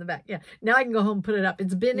 that's what's on the back. Yeah. Now I can go home and put it up.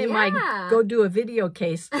 It's been in my go do a video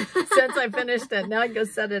case since I finished it. Now I can go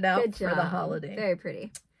set it out for the holiday. Very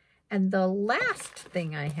pretty. And the last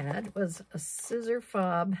thing I had was a scissor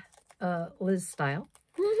fob Liz style.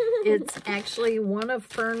 It's actually one of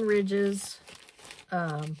Fern Ridge's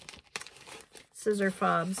scissor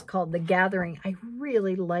fobs called The Gathering. I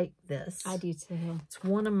really like this. I do too. It's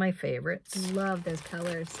one of my favorites. Love those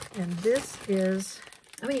colors. And this is...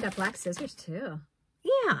 Oh, you got black scissors too.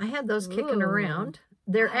 Yeah, I had those kicking around.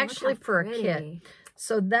 They're actually for a kit.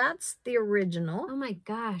 So that's the original. Oh my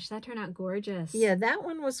gosh, that turned out gorgeous. Yeah, that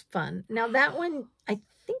one was fun. Now that one, I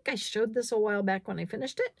think I showed this a while back when I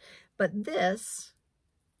finished it, but this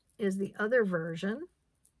is the other version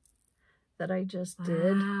that I just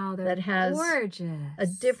did. Wow, that has gorgeous. A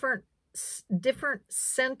different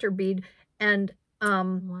center bead and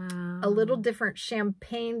a little different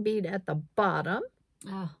champagne bead at the bottom.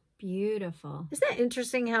 Oh, beautiful. Isn't that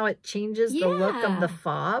interesting how it changes the look of the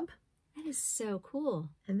fob? That is so cool.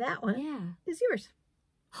 And that one is yours.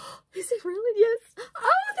 Is it really? Yes. Oh,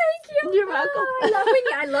 thank you. You're welcome. Oh,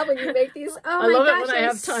 I love when you make these. Oh I my love gosh, it when I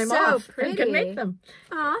have time off and can make them.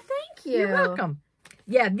 Oh, thank you. You're welcome.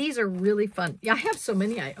 Yeah, these are really fun. Yeah, I have so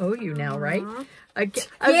many I owe you now, right? I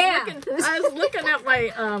was looking at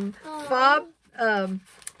my fob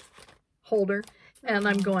holder, and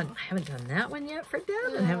I'm going, I haven't done that one yet for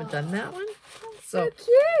Dad, and I haven't done that one. So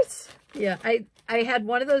cute. Yeah, I had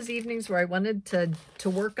one of those evenings where I wanted to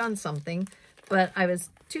work on something, but I was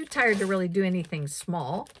too tired to really do anything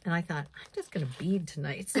small, and I thought, I'm just going to bead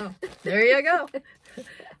tonight. So there you go.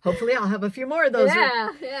 Hopefully I'll have a few more of those.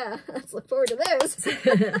 Yeah. Let's look forward to those.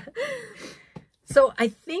 So I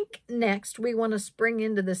think next we want to spring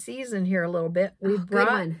into the season here a little bit. We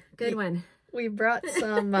brought good one. We brought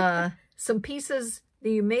some pieces that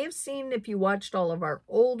you may have seen if you watched all of our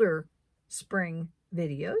older spring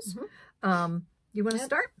videos. You want to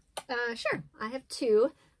start? Sure. I have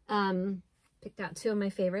two. Picked out two of my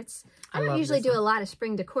favorites. I don't usually do a lot of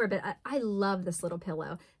spring decor, but I love this little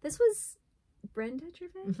pillow. This was Brenda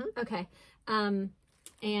Gervais? Okay. And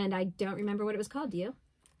I don't remember what it was called. Do you?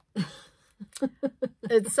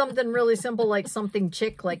 It's something really simple, like something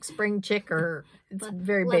chick, like spring chick, or it's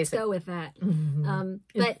very basic. Let's go with that.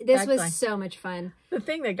 But this was so much fun. The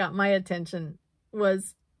thing that got my attention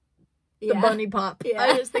was the bunny pop.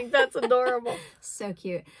 I just think that's adorable. So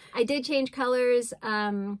cute. I did change colors.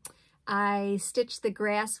 I stitched the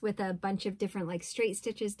grass with a bunch of different like straight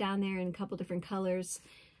stitches down there in a couple different colors.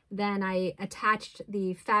 Then I attached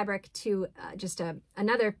the fabric to just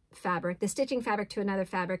another fabric, the stitching fabric to another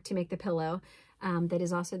fabric to make the pillow that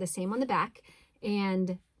is also the same on the back.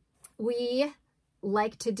 And we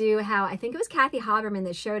like to do how, I think it was Kathy Haberman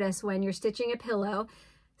that showed us when you're stitching a pillow,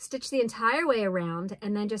 stitch the entire way around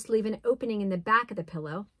and then just leave an opening in the back of the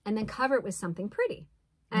pillow and then cover it with something pretty.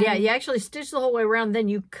 And yeah, you actually stitch the whole way around, then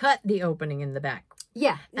you cut the opening in the back.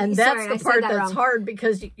 Yeah. And that's the part that's hard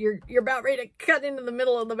because you're about ready to cut into the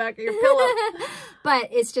middle of the back of your pillow. But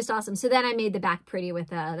it's just awesome. So then I made the back pretty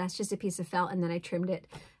with that's just a piece of felt, and then I trimmed it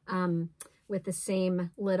with the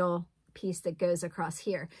same little piece that goes across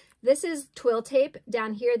here. This is twill tape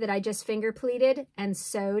down here that I just finger pleated and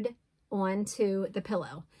sewed onto the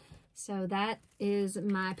pillow. So that is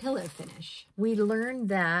my pillow finish. We learned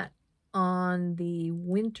that on the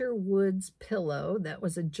Winter Woods pillow. That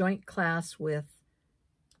was a joint class with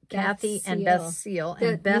Kathy and Beth Seal,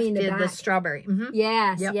 and Beth did the strawberry.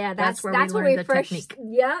 Yes, yeah, that's where we learned the technique.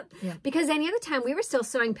 Yep. Because any other time we were still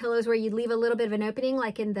sewing pillows where you'd leave a little bit of an opening,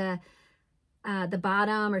 like in the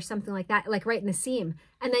bottom or something like that, like right in the seam,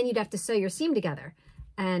 and then you'd have to sew your seam together,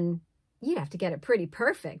 and you'd have to get it pretty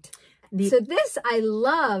perfect. So this, I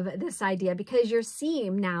love this idea because your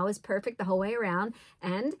seam now is perfect the whole way around,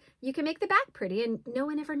 and you can make the back pretty, and no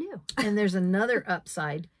one ever knew. And there's another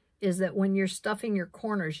upside, is that when you're stuffing your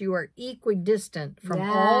corners, you are equidistant from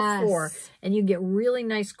all four, and you get really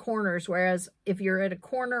nice corners, whereas if you're at a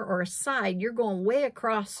corner or a side, you're going way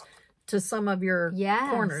across to some of your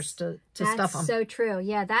corners to stuff them. That's so true.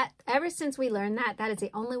 Yeah, that ever since we learned that, that is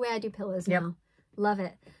the only way I do pillows now. Love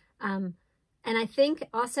it. And I think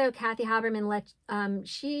also Kathy Haberman,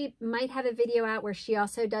 she might have a video out where she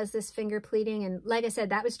also does this finger pleating. And like I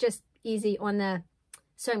said, that was just easy on the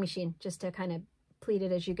sewing machine, just to kind of pleat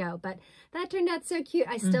it as you go. But that turned out so cute.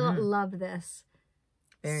 I still love this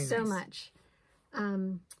so much.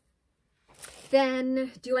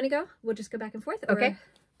 Then, do you want to go? We'll just go back and forth. Okay.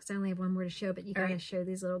 Because I only have one more to show, but you got to show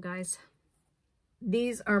these little guys.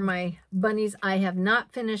 these are my bunnies. I have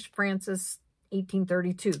not finished Francis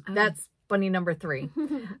 1832. Oh. That's bunny number 3.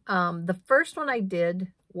 The first one I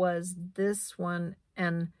did was this one,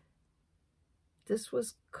 and this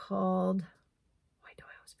was called, why do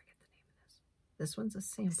I always forget the name of this? This one's a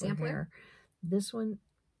sampler hair. This one,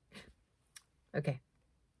 okay.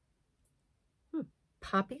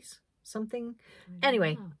 Poppies, something.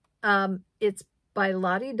 Anyway, it's by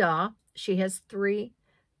Lottie Daw. She has 3.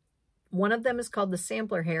 One of them is called the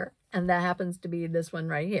sampler hair, and that happens to be this one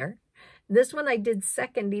right here. This one I did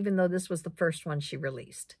second, even though this was the first one she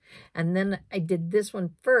released. And then I did this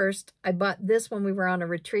one first. I bought this when we were on a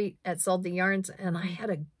retreat at Salty Yarns, and I had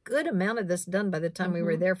a good amount of this done by the time we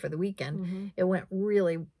were there for the weekend. It went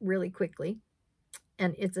really, really quickly,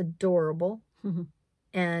 and it's adorable.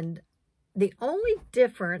 And the only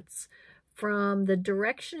difference from the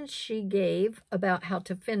directions she gave about how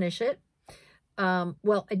to finish it,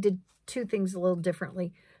 well, I did 2 things a little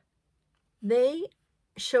differently. They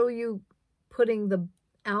show you putting the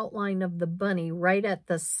outline of the bunny right at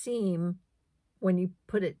the seam when you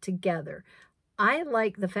put it together. I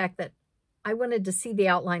like the fact that I wanted to see the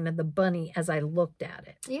outline of the bunny as I looked at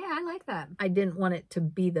it. Yeah, I like that. I didn't want it to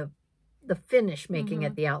be the finish making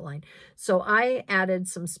it the outline. So I added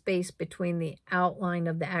some space between the outline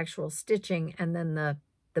of the actual stitching and then the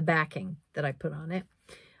backing that I put on it.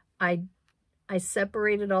 I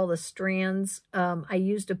separated all the strands. I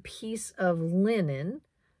used a piece of linen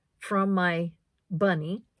from my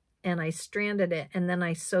bunny, and I stranded it, and then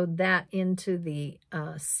I sewed that into the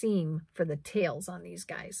seam for the tails on these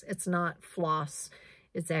guys. It's not floss.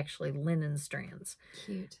 It's actually linen strands.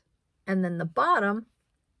 Cute. And then the bottom,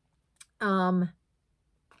 I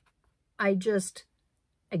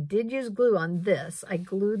did use glue on this. I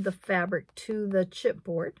glued the fabric to the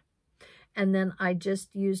chipboard, and then I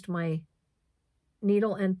just used my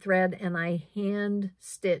needle and thread, and I hand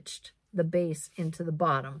stitched the base into the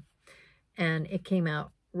bottom, and it came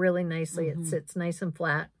out really nicely. It sits nice and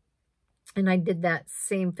flat, and I did that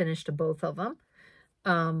same finish to both of them.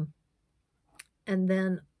 And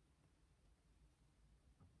then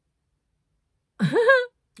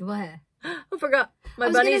what? I forgot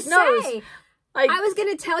my bunny's nose. I was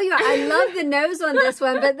going to tell you, I love the nose on this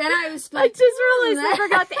one, but then I was like, I just realized I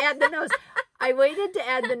forgot to add the nose. I waited to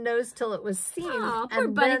add the nose till it was seamed. Oh, poor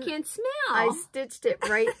bunny can't smell. I stitched it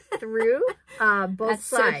right through both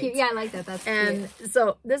sides. So cute. Yeah, I like that. That's and cute.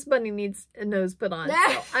 So this bunny needs a nose put on. So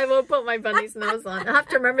I won't put my bunny's nose on. I have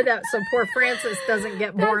to remember that so poor Francis doesn't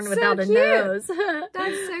get born without a nose.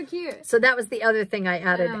 That's so cute. So that was the other thing I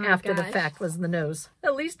added after the fact was the nose,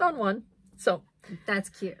 at least on one. So that's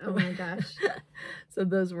cute. Oh my gosh. So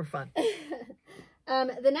those were fun.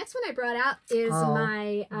 The next one I brought out is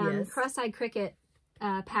my cross-eyed cricket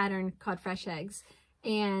pattern called Fresh Eggs.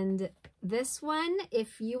 And this one,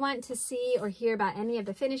 if you want to see or hear about any of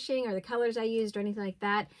the finishing or the colors I used or anything like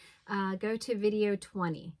that, go to video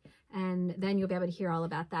 20. And then you'll be able to hear all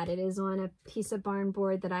about that. It is on a piece of barn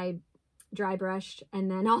board that I dry brushed and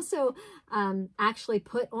then also actually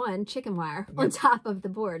put on chicken wire on top of the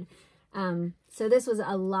board. So this was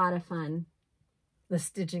a lot of fun. The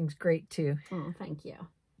stitching's great too. Oh, thank you.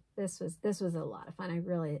 This was a lot of fun. I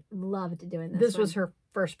really loved doing this. This was her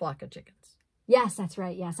first flock of chickens. Yes, that's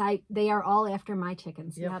right. Yes, they are all after my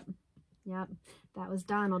chickens. Yep. That was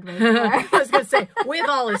Donald right there. I was going to say, with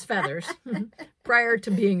all his feathers, prior to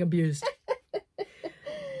being abused.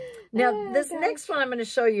 Now, this next one I'm going to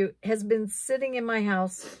show you has been sitting in my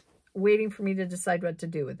house waiting for me to decide what to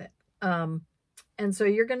do with it. And so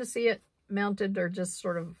you're going to see it mounted or just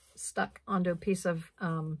sort of stuck onto a piece of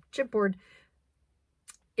chipboard.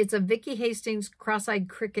 It's a Vicky Hastings cross-eyed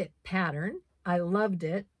cricket pattern. I loved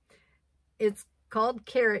it. It's called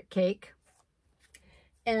Carrot Cake.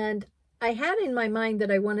 And I had in my mind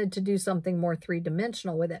that I wanted to do something more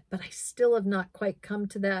three-dimensional with it, but I still have not quite come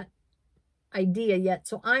to that idea yet.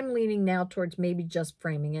 So I'm leaning now towards maybe just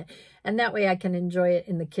framing it. And that way I can enjoy it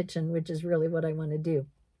in the kitchen, which is really what I want to do.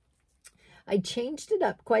 I changed it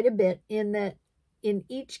up quite a bit in that in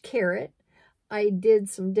each carrot, I did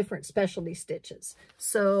some different specialty stitches.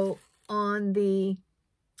 So on the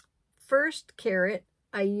first carrot,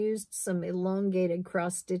 I used some elongated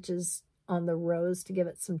cross stitches on the rows to give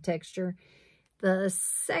it some texture. The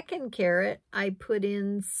second carrot, I put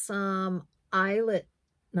in some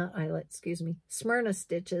Smyrna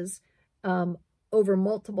stitches over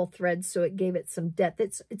multiple threads, so it gave it some depth.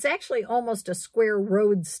 It's actually almost a square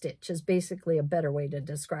road stitch is basically a better way to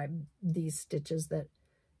describe these stitches that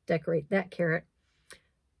decorate that carrot.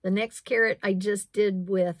 The next carrot I just did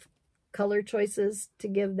with color choices to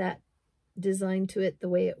give that design to it the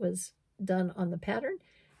way it was done on the pattern.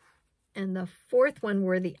 And the fourth one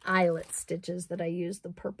were the eyelet stitches that I used, the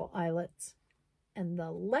purple eyelets. And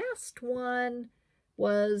the last one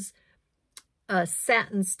was a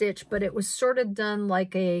satin stitch, but it was sort of done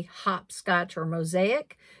like a hopscotch or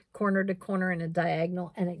mosaic, corner to corner in a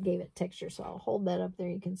diagonal, and it gave it texture. So I'll hold that up there.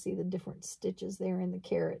 You can see the different stitches there in the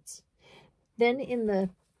carrots. Then in the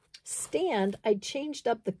stand, I changed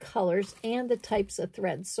up the colors and the types of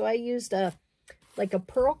threads. So I used like a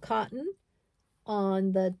pearl cotton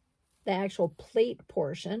on the actual plate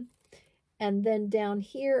portion. And then down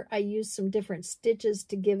here, I used some different stitches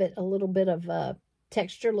to give it a little bit of a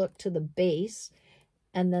texture look to the base.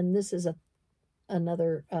 And then this is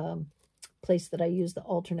another place that I use the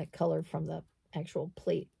alternate color from the actual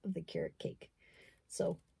plate of the carrot cake.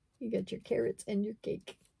 So you got your carrots and your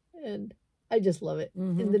cake. And I just love it.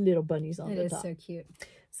 And the little bunnies on the top. It is so cute.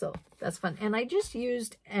 So that's fun. And I just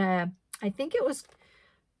used, I think it was,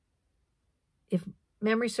 if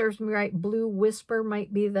memory serves me right, Blue Whisper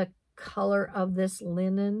might be the color of this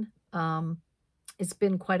linen. It's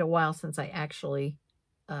been quite a while since I actually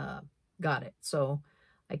got it, so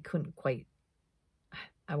I couldn't quite,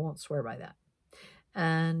 I won't swear by that.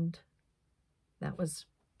 And that was,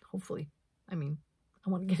 hopefully, I mean, I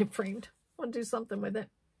want to get it framed. I want to do something with it.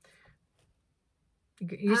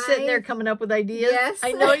 You're sitting there coming up with ideas? Yes.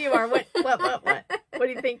 I know you are. What are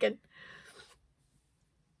you thinking?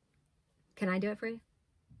 Can I do it for you?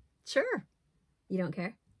 Sure. You don't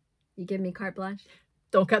care? You give me carte blanche?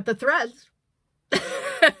 Don't cut the threads.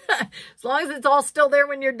 As long as it's all still there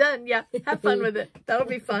when you're done. Yeah, have fun with it. That'll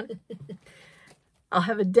be fun. I'll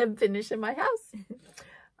have a Deb finish in my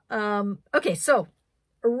house. Okay, so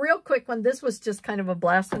a real quick one. This was just kind of a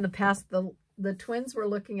blast in the past. The twins were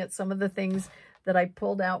looking at some of the things that I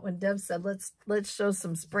pulled out when Deb said, let's show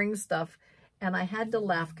some spring stuff. And I had to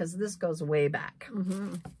laugh because this goes way back.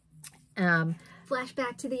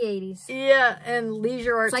 Flashback to the 80s. Yeah, and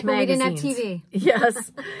Leisure Arts it's like magazines. when we didn't have TV.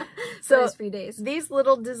 Yes. So those few days. These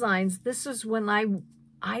little designs, this is when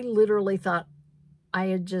I literally thought I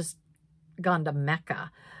had just gone to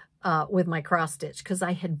Mecca with my cross stitch, because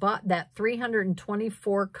I had bought that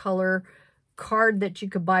 324 color card that you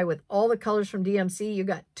could buy with all the colors from DMC. You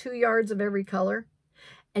got 2 yards of every color.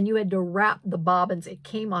 And you had to wrap the bobbins. It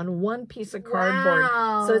came on one piece of cardboard.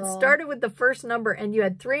 Wow. So it started with the first number, and you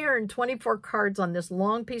had 324 cards on this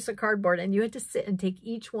long piece of cardboard, and you had to sit and take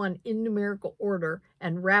each one in numerical order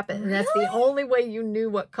and wrap it. And that's the only way you knew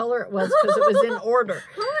what color it was, because it was in order.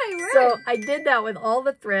 Oh, so I did that with all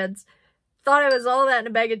the threads. Thought I was all that in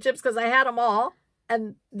a bag of chips because I had them all.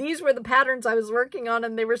 And these were the patterns I was working on,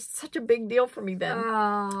 and they were such a big deal for me then.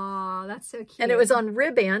 Oh, that's so cute. And it was on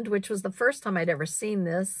ribband, which was the first time I'd ever seen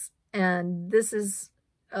this. And this is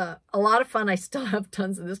a lot of fun. I still have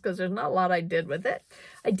tons of this because there's not a lot I did with it.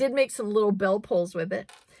 I did make some little bell pulls with it,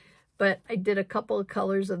 but I did a couple of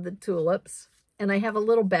colors of the tulips. And I have a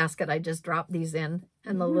little basket I just dropped these in,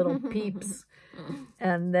 and the little peeps.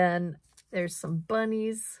 And then there's some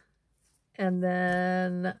bunnies. And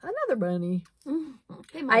then another bunny.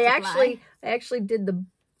 I actually did the,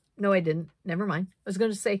 no, I didn't. Never mind. I was going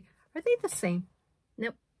to say, are they the same?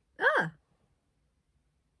 Nope. Ah,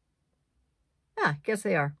 I guess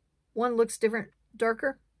they are. One looks different,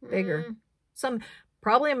 darker, bigger.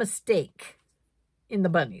 Probably a mistake in the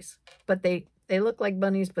bunnies, but they look like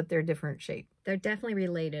bunnies, but they're different shape. They're definitely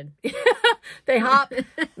related. They hop,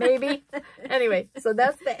 maybe. Anyway, so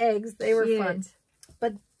that's the eggs. They were fun.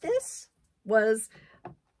 But this was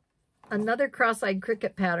another cross-eyed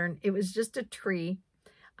cricket pattern. It was just a tree.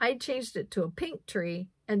 I changed it to a pink tree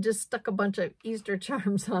and just stuck a bunch of Easter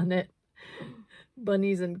charms on it.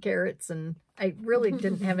 Bunnies and carrots, and I really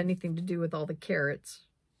didn't have anything to do with all the carrots.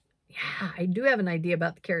 Yeah, I do have an idea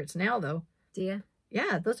about the carrots now, though. Do you?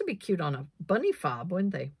 Yeah, those would be cute on a bunny fob,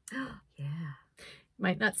 wouldn't they? Yeah.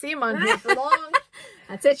 Might not see them on here for long.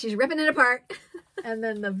 That's it. She's ripping it apart. And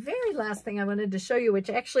then the very last thing I wanted to show you, which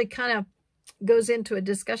actually kind of goes into a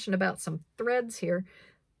discussion about some threads here.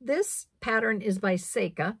 This pattern is by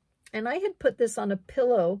Seika, and I had put this on a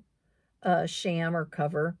pillow sham or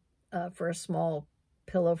cover for a small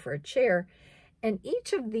pillow for a chair. And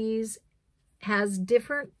each of these has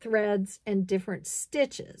different threads and different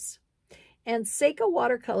stitches. And Seika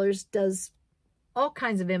Watercolors does all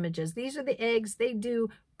kinds of images. These are the eggs. They do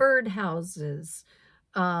birdhouses.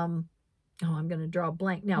 Oh, I'm going to draw a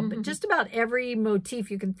blank now, but just about every motif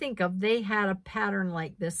you can think of, they had a pattern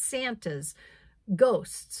like this. Santas,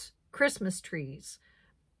 ghosts, Christmas trees,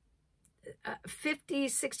 50,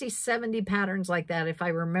 60, 70 patterns like that, if I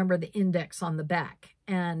remember the index on the back.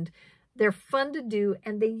 And they're fun to do,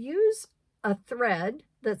 and they use a thread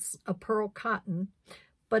that's a pearl cotton,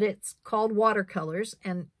 but it's called watercolors,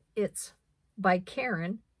 and It's by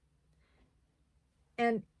Karen.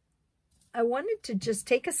 And I wanted to just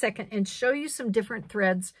take a second and show you some different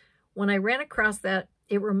threads. When I ran across that,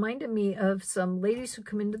 it reminded me of some ladies who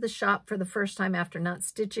come into the shop for the first time after not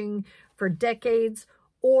stitching for decades,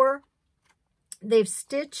 or they've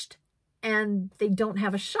stitched and they don't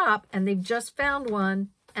have a shop and they've just found one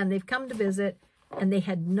and they've come to visit and they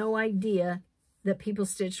had no idea that people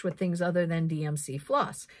stitched with things other than DMC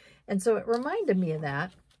floss. And so it reminded me of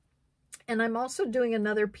that. And I'm also doing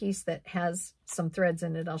another piece that has some threads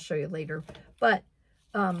in it. I'll show you later. But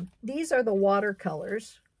these are the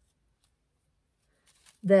watercolors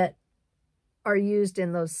that are used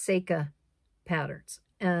in those Seika patterns.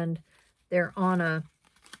 And they're on a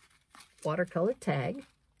watercolor tag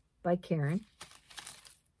by Karen.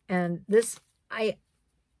 And this, I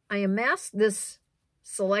amassed this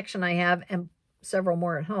selection I have and several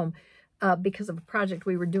more at home because of a project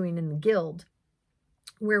we were doing in the guild,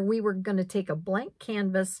 where we were going to take a blank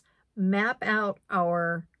canvas, map out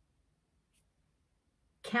our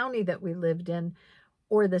county that we lived in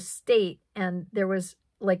or the state, and there was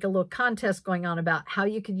like a little contest going on about how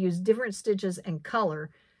you could use different stitches and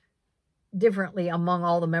color differently among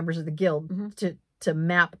all the members of the guild to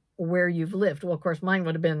map where you've lived. Well, of course, mine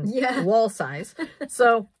would have been wall size.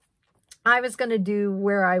 So I was going to do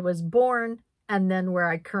where I was born and then where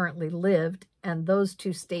I currently lived, and those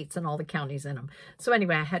two states and all the counties in them. So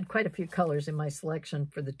anyway, I had quite a few colors in my selection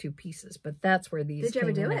for the two pieces, but that's where these Did you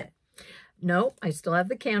ever do it? No, I still have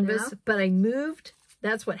the canvas, but I moved.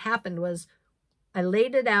 That's what happened was I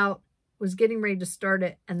laid it out, was getting ready to start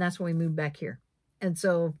it, and that's when we moved back here. And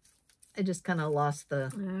so I just kind of lost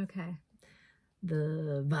the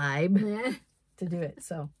vibe to do it.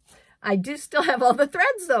 So I do still have all the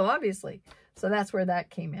threads though, obviously. So that's where that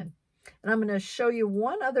came in. And I'm going to show you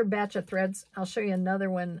one other batch of threads. I'll show you another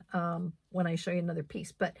one when I show you another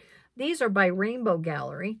piece. But these are by Rainbow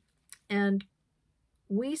Gallery. And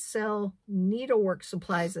we sell needlework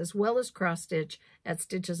supplies as well as cross stitch at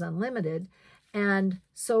Stitches Unlimited. And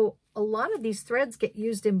so a lot of these threads get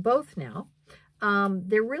used in both now.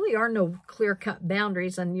 There really are no clear-cut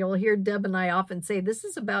boundaries. And you'll hear Deb and I often say, this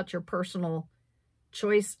is about your personal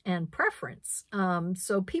choice and preference.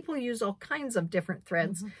 So people use all kinds of different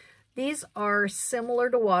threads. These are similar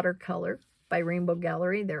to watercolor by Rainbow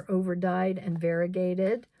Gallery. They're over-dyed and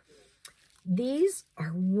variegated. These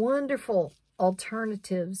are wonderful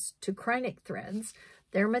alternatives to Kreinik threads.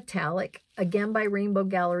 They're metallic, again by Rainbow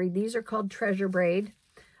Gallery. These are called Treasure Braid.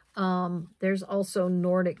 There's also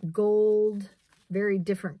Nordic Gold, very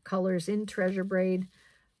different colors in Treasure Braid.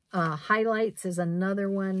 Highlights is another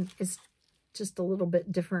one. It's just a little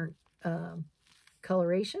bit different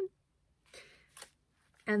coloration.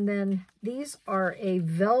 And then these are a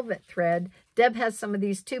velvet thread. Deb has some of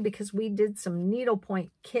these too because we did some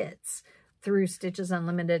needlepoint kits through Stitches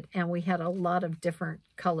Unlimited, and we had a lot of different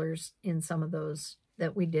colors in some of those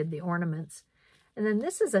that we did, the ornaments. And then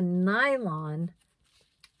this is a nylon,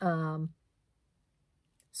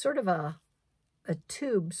 sort of a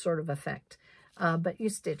tube sort of effect, but you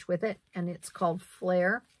stitch with it, and it's called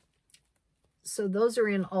Flare. So those are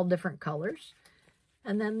in all different colors.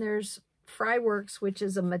 And then there's Fryworks, which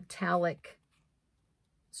is a metallic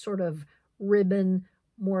sort of ribbon,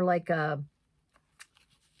 more like a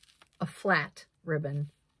flat ribbon.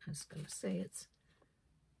 I was going to say it's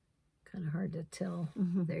kind of hard to tell.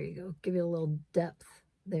 There you go. Give you a little depth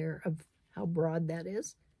there of how broad that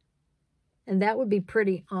is. And that would be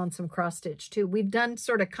pretty on some cross stitch too. We've done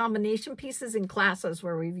sort of combination pieces in classes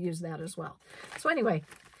where we've used that as well. So anyway,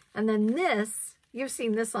 and then this, you've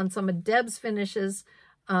seen this on some of Deb's finishes.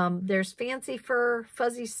 There's Fancy Fur,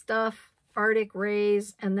 Fuzzy Stuff, Arctic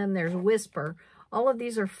Rays, and then there's Whisper. All of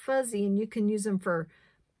these are fuzzy, and you can use them for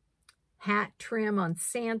hat trim on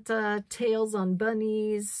Santa, tails on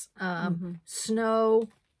bunnies, snow,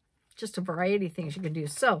 just a variety of things you can do.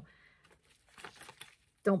 So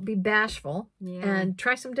don't be bashful and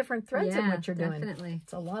try some different threads in what you're doing. Definitely.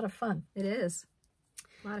 It's a lot of fun. It is.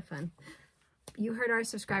 A lot of fun. You heard our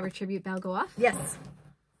subscriber tribute bell go off? Yes.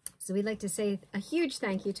 So we'd like to say a huge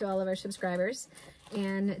thank you to all of our subscribers.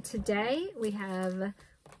 And today we have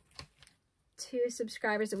 2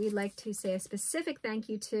 subscribers that we'd like to say a specific thank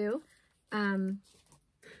you to.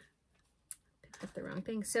 Picked up the wrong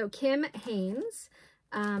thing. So Kim Haynes,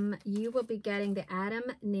 you will be getting the Adam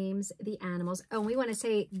Names the Animals. Oh, and we want to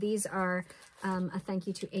say these are a thank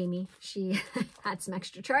you to Amy. She had some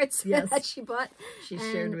extra charts that she bought. She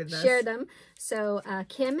shared with us. Shared them. So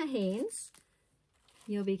Kim Haynes,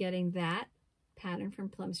 you'll be getting that pattern from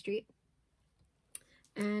Plum Street.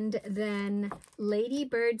 And then Lady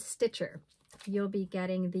Bird Stitcher, you'll be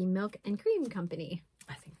getting the Milk and Cream Company.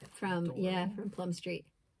 I think that's from Plum Street.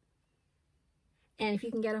 And if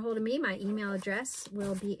you can get a hold of me, my email address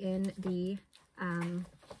will be in the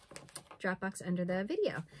Dropbox under the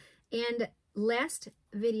video. And last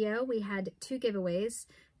video, we had 2 giveaways.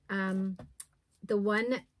 The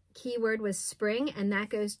one keyword was spring, and that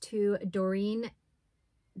goes to Doreen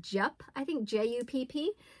Jupp, I think Jupp,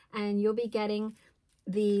 and you'll be getting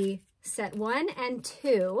the set 1 and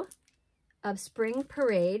 2 of Spring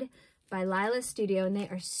Parade by Lila's Studio, and they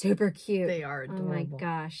are super cute. They are adorable. Oh my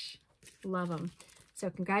gosh, love them. So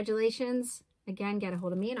congratulations. Again, get a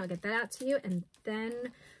hold of me and I'll get that out to you. And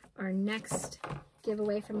then our next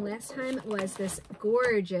giveaway from last time was this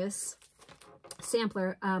gorgeous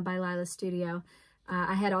sampler by Lila's Studio.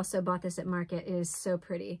 I had also bought this at Market. It is so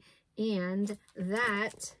pretty. And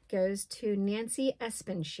that goes to Nancy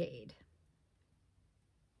Espenshade.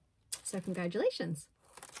 So congratulations.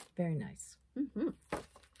 Very nice. Mm-hmm.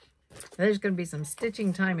 There's going to be some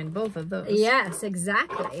stitching time in both of those. Yes,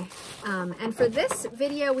 exactly. And for this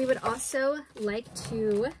video, we would also like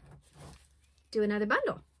to do another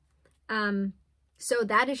bundle. So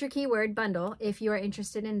that is your keyword bundle if you are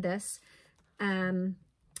interested in this. Do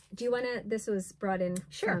you want to, this was brought in.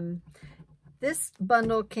 Sure. This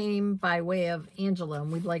bundle came by way of Angela,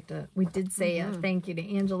 and we did say a thank you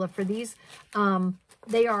to Angela for these.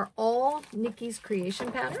 They are all Nikki's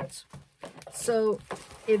creation patterns. So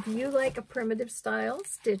if you like a primitive style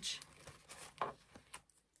stitch, I'll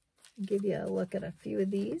give you a look at a few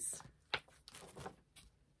of these.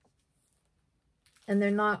 And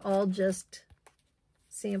they're not all just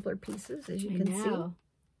sampler pieces, as you can see.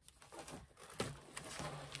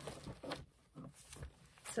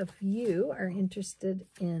 So if you are interested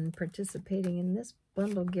in participating in this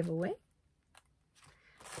bundle giveaway,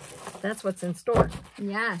 that's what's in store.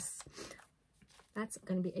 Yes. That's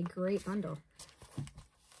going to be a great bundle.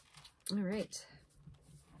 All right.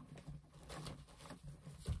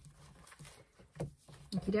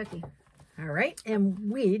 Okie dokie. All right.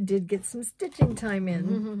 And we did get some stitching time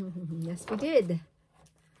in. Yes, we did.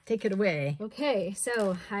 Take it away. Okay,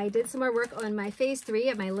 so I did some more work on my phase 3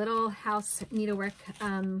 of my little house needlework.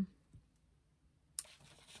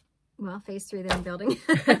 Well, phase 3 that I'm building.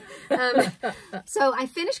 So I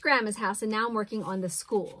finished Grandma's house, and now I'm working on the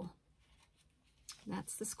school.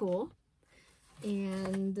 That's the school.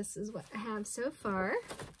 And this is what I have so far.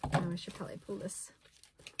 Oh, I should probably pull this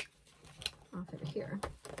off over here.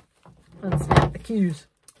 Let's snap the cues.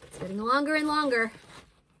 It's getting longer and longer.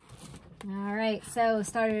 All right, so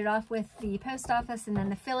started it off with the post office and then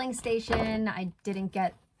the filling station. I didn't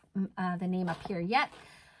get the name up here yet.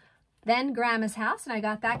 Then Grandma's house, and I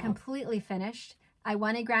got that completely finished. I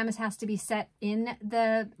wanted Grandma's house to be set in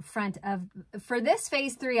the front of, for this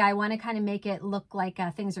phase 3, I want to kind of make it look like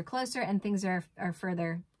things are closer and things are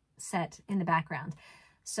further set in the background.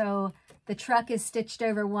 So the truck is stitched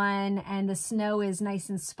over one, and the snow is nice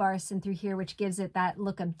and sparse and through here, which gives it that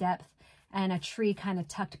look of depth, and a tree kind of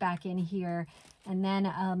tucked back in here. And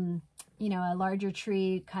then, you know, a larger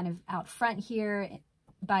tree kind of out front here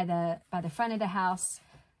by the front of the house.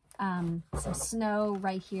 Some snow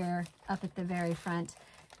right here up at the very front.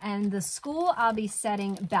 And the school I'll be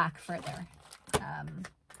setting back further.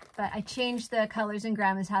 But I changed the colors in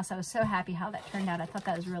Grandma's house. I was so happy how that turned out. I thought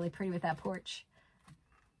that was really pretty with that porch.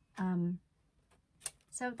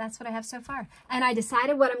 So that's what I have so far. And I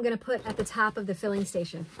decided what I'm going to put at the top of the filling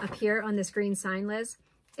station. Up here on this green sign, Liz,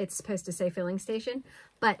 it's supposed to say filling station.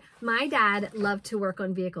 But my dad loved to work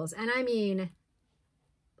on vehicles. And I mean,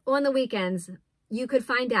 on the weekends, you could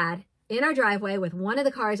find Dad in our driveway with one of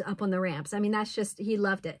the cars up on the ramps. I mean, that's just, he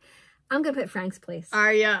loved it. I'm going to put Frank's Place.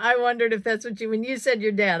 Yeah, I wondered if that's what you, when you said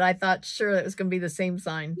your dad, I thought sure it was going to be the same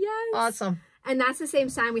sign. Yes. Awesome. And that's the same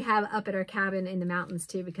sign we have up at our cabin in the mountains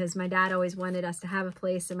too, because my dad always wanted us to have a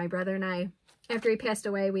place. And my brother and I, after he passed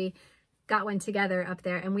away, we got one together up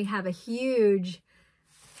there, and we have a huge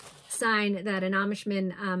sign that an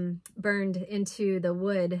Amishman burned into the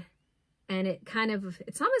wood. And it kind of,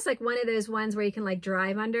 it's almost like one of those ones where you can like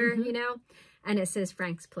drive under, you know, and it says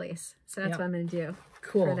Frank's Place. So that's what I'm going to do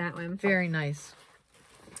for that one. Very nice.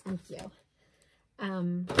 Thank you.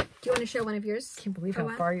 Do you want to show one of yours? Can't believe how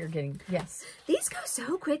far you're getting. Yes. These go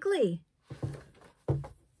so quickly.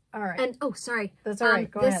 All right. And, oh, sorry. That's all right.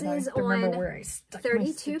 Go this ahead. is on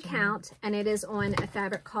 32 count, and it is on a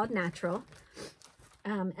fabric called Natural.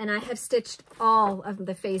 And I have stitched all of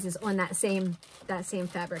the phases on that same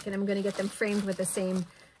fabric, and I'm going to get them framed with the same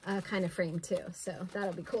kind of frame too. So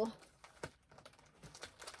that'll be cool.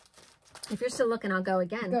 If you're still looking, I'll go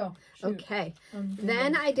again. Go. Shoot. Okay.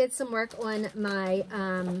 Then I did some work on my,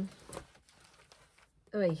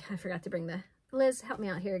 oh, I forgot to bring the, Liz, help me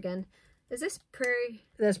out here again. Is this Prairie?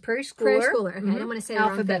 That's Prairie Schooler. Prairie Schooler. Okay, I don't want to say the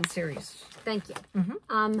wrong Alphabet thing. series. Thank you.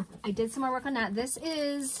 Mm-hmm. I did some more work on that. This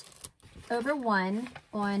is over 1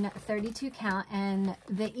 on 32 count, and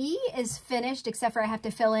the E is finished, except for I have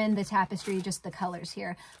to fill in the tapestry, just the colors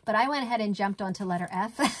here. But I went ahead and jumped onto letter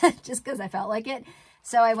F just because I felt like it.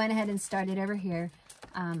 So I went ahead and started over here.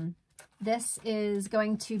 This is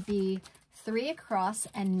going to be 3 across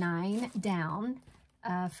and 9 down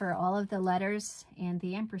for all of the letters and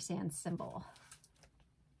the ampersand symbol.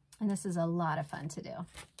 And this is a lot of fun to do.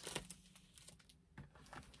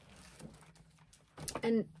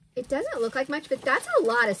 And it doesn't look like much, but that's a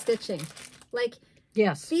lot of stitching. Like,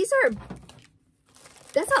 yes,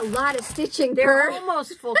 that's a lot of stitching. They're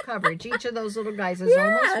almost full coverage. Each of those little guys is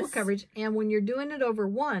almost full coverage. And when you're doing it over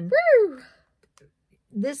 1,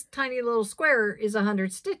 this tiny little square is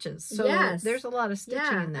 100 stitches. So there's a lot of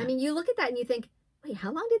stitching in that. I mean, you look at that and you think, wait,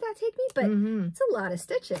 how long did that take me? But it's a lot of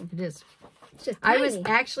stitching. It is. It's just I tiny. was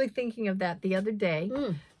actually thinking of that the other day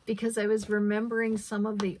because I was remembering some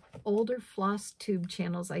of the older floss tube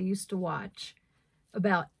channels I used to watch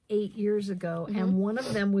about 8 years ago. And one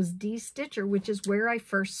of them was Dee Stitcher, which is where I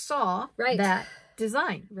first saw that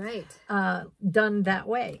design done that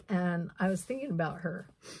way. And I was thinking about her.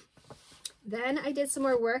 Then I did some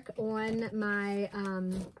more work on my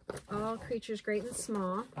All Creatures Great and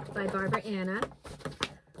Small by Barbara Anna.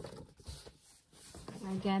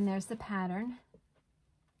 Again, there's the pattern.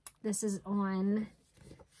 This is on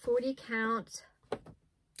 40 count.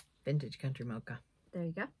 Vintage Country Mocha. There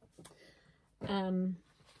you go.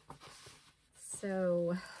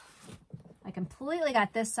 So I completely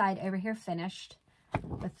got this side over here finished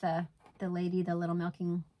with the lady, the little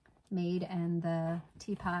milking maid, and the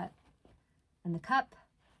teapot and the cup.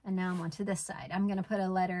 And now I'm on to this side. I'm going to put a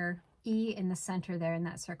letter E in the center there in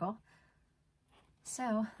that circle.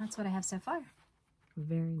 So that's what I have so far.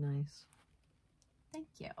 Very nice. Thank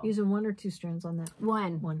you. Using 1 or 2 strands on that?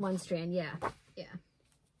 One strand, yeah.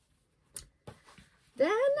 Then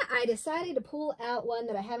I decided to pull out one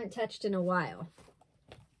that I haven't touched in a while.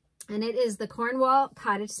 And it is the Cornwall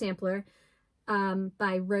Cottage Sampler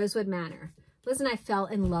by Rosewood Manor. Liz and I fell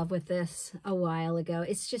in love with this a while ago.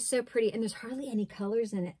 It's just so pretty. And there's hardly any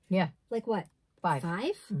colors in it. Yeah. Like what? 5.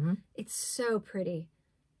 5? It's so pretty.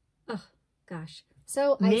 Oh, gosh.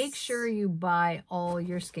 So make sure you buy all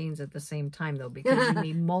your skeins at the same time, though, because you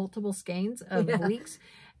need multiple skeins of weeks.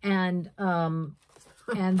 And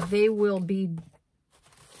they will be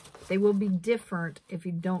different if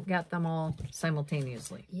you don't get them all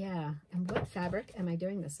simultaneously. Yeah. And what fabric am I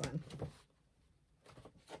doing this on?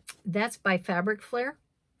 That's by Fabric Flare.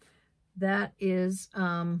 That is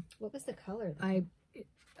what was the color?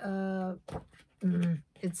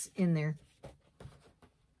 It's in there.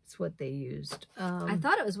 It's what they used. I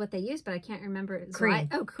thought it was what they used, but I can't remember. It cream.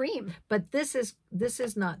 Oh, cream. But this is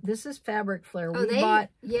not. This is Fabric Flare. Oh, we bought.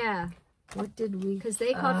 Yeah. What did we? Because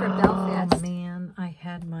they called for Belfast. Oh man, I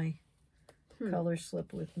had my color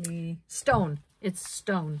slip with me. Stone. It's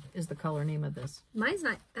Stone is the color name of this. Mine's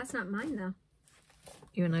not. That's not mine though.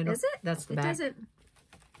 You and I don't. Is it? That's the it back. Doesn't.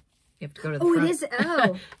 You have to go to the front. Oh, it is.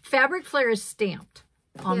 Oh. Fabric Flare is stamped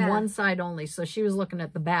on one side only, so she was looking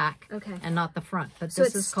at the back and not the front. But so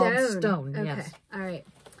this is called Stone. Okay. Yes. All right.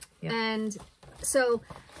 Yep. And so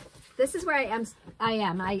this is where I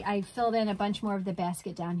am. I filled in a bunch more of the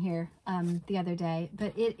basket down here the other day,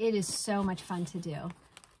 but it is so much fun to do.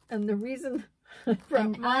 And the reason I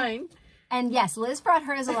brought mine. And yes, Liz brought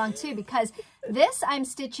hers along too, because this I'm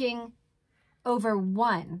stitching over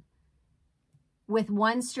 1 with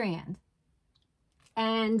 1 strand.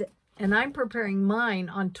 And I'm preparing mine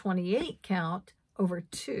on 28 count over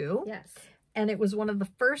 2. Yes. And it was one of the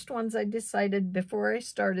first ones I decided before I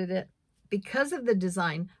started it, because of the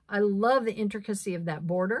design. I love the intricacy of that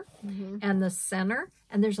border and the center.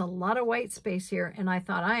 And there's a lot of white space here. And I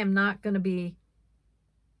thought, I am not going to be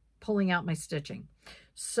pulling out my stitching.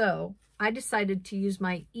 So I decided to use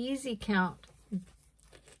my Easy Count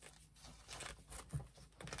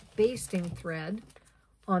basting thread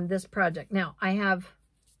on this project. Now I have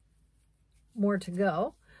more to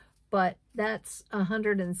go, but that's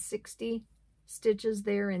 160 stitches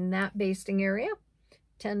there in that basting area,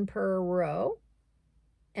 10 per row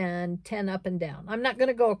and 10 up and down. I'm not going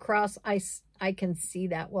to go across. I can see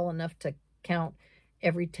that well enough to count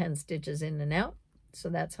every 10 stitches in and out. So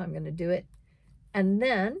that's how I'm going to do it. And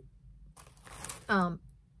then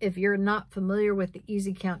if you're not familiar with the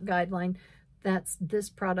Easy Count guideline, that's this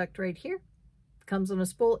product right here. Comes on a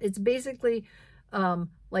spool. It's basically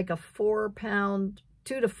like a 4-pound,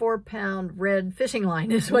 2 to 4 pound red fishing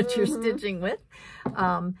line is what you're stitching with.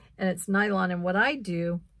 And it's nylon. And what I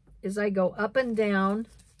do is I go up and down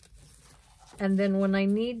And then when I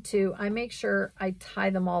need to, I make sure I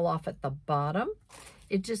tie them all off at the bottom.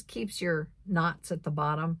 It just keeps your knots at the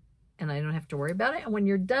bottom and I don't have to worry about it. And when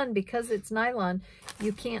you're done, because it's nylon,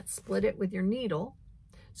 you can't split it with your needle.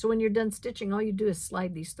 So when you're done stitching, all you do is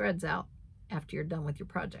slide these threads out after you're done with your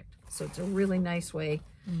project. So it's a really nice way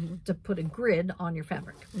to put a grid on your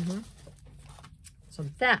fabric. So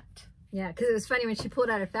that. Yeah, because it was funny when she pulled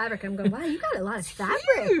out her fabric. I'm going, wow, you got a lot of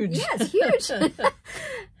fabric. Huge. Yeah, it's huge.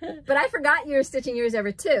 But I forgot you were stitching yours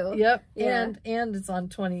over too. Yep. Yeah. And it's on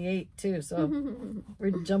 28 too. So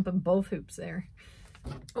we're jumping both hoops there.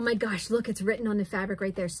 Oh my gosh, look, it's written on the fabric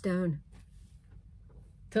right there, stone.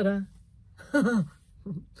 Ta-da.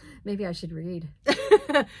 Maybe I should read.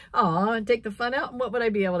 Aw, and take the fun out. What would I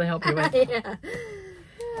be able to help you with? Yeah.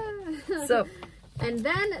 So, and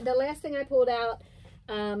then the last thing I pulled out,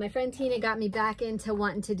 my friend Tina got me back into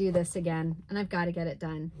wanting to do this again, and I've got to get it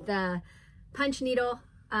done. The punch needle.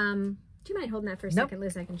 Do you mind holding that for a second,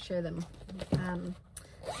 Liz? I can show them.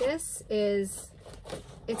 This is,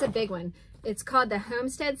 it's a big one. It's called the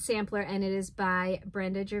Homestead Sampler, and it is by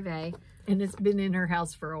Brenda Gervais. And it's been in her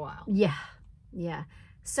house for a while. Yeah, yeah.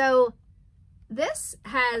 So this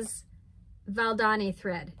has Valdani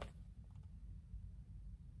thread.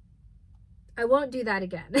 I won't do that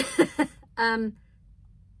again.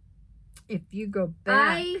 If you go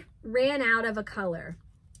back. I ran out of a color,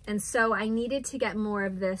 and so I needed to get more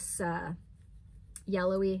of this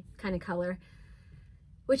yellowy kind of color,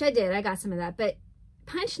 which I did. I got some of that, but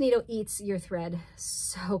punch needle eats your thread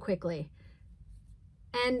so quickly.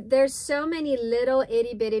 And there's so many little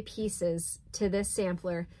itty bitty pieces to this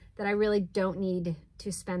sampler that I really don't need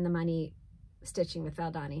to spend the money stitching with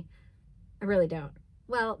Valdani. I really don't.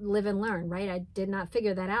 Well, live and learn, right? I did not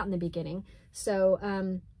figure that out in the beginning.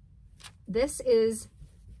 So this is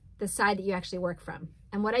the side that you actually work from.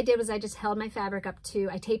 And what I did was I just held my fabric up to,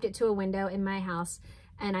 I taped it to a window in my house,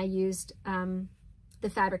 and I used the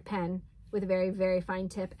fabric pen with a very, very fine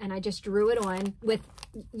tip, and I just drew it on with,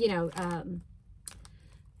 you know,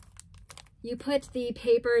 you put the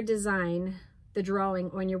paper design, the drawing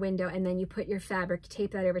on your window, and then you put your fabric,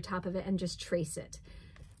 tape that over top of it, and just trace it.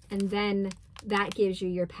 And then that gives you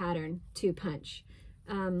your pattern to punch.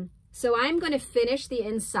 So I'm going to finish the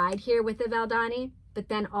inside here with the Valdani, but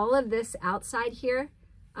then all of this outside here,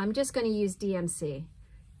 I'm just going to use DMC.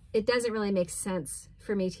 It doesn't really make sense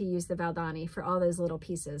for me to use the Valdani for all those little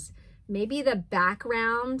pieces. Maybe the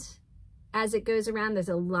background, as it goes around, there's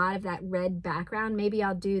a lot of that red background. Maybe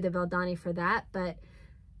I'll do the Valdani for that, but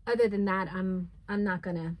other than that, I'm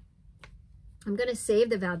gonna save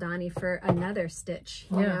the Valdani for another stitch,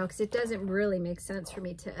 you know, because it doesn't really make sense for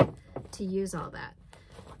me to use all that.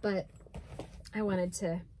 But I wanted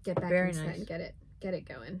to get back into it and get it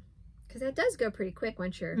going, because that does go pretty quick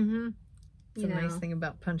once you're. It's a nice thing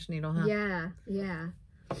about punch needle, huh? Yeah, yeah.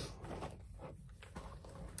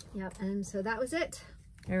 Yep, and so that was it.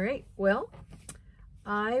 All right, well,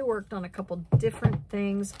 I worked on a couple different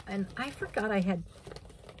things, and I forgot I had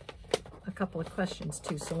a couple of questions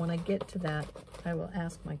too, so when I get to that, I will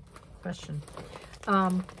ask my question.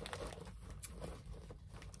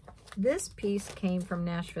 This piece came from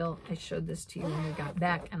Nashville. I showed this to you when we got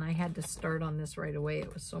back, and I had to start on this right away.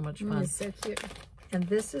 It was so much fun. It's so cute. And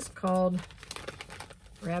this is called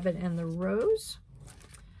Rabbit and the Rose.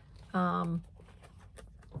 And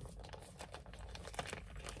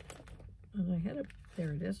I had a,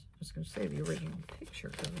 there it is. I was going to say the original picture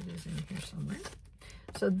of it is in here somewhere.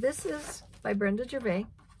 So this is by Brenda Gervais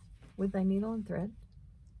with Thy Needle and Thread.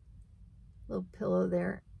 Little pillow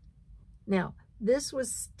there. Now, this was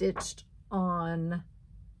stitched on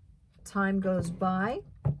Time Goes By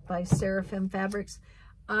Seraphim Fabrics.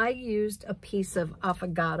 I used a piece of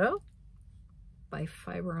Affogato by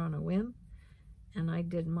Fiber on a Whim, and I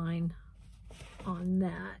did mine on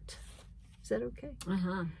that. Is that okay?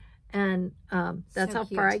 And that's So how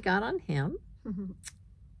cute. far I got on him.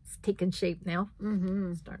 It's taking shape now.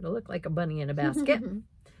 Starting to look like a bunny in a basket.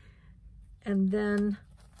 And then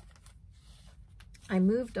I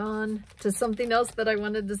moved on to something else that I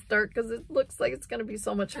wanted to start because it looks like it's going to be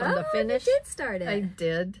so much fun to finish. You did start it. I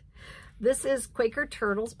did. This is Quaker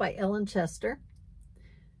Turtles by Ellen Chester.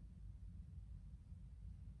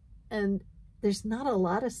 And there's not a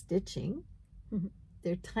lot of stitching.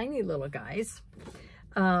 They're tiny little guys.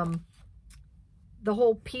 The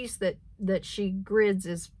whole piece that she grids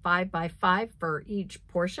is 5 by 5 for each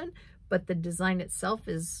portion, but the design itself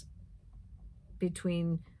is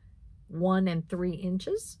between 1 and 3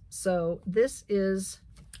 inches. So this is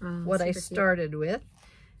what I started with.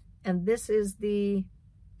 And this is the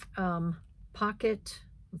pocket,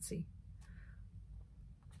 let's see,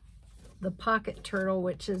 the pocket turtle,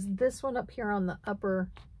 which is this one up here on the upper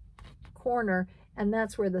corner, and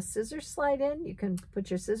that's where the scissors slide in. You can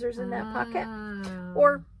put your scissors in that pocket,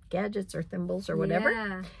 or gadgets or thimbles or whatever.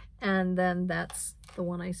 Yeah. And then that's the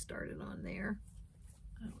one I started on there.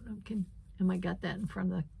 I don't know, am I got that in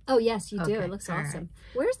front of the... Oh, yes, you do. Okay, It looks all awesome. right.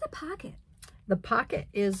 Where's the pocket? The pocket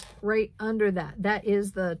is right under that. That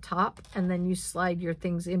is the top, and then you slide your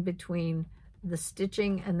things in between the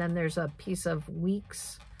stitching, and then there's a piece of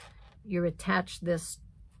weeks. You attach this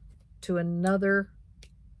to another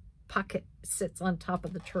pocket, sits on top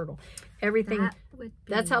of the turtle. Everything,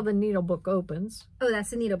 that's how the needle book opens. Oh,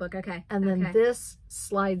 that's the needle book. Okay. And then this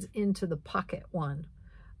slides into the pocket one.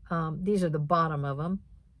 These are the bottom of them.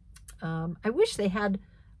 I wish they had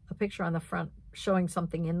a picture on the front showing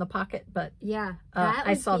something in the pocket, but yeah,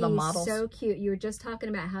 I saw the models. So cute. You were just talking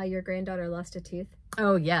about how your granddaughter lost a tooth.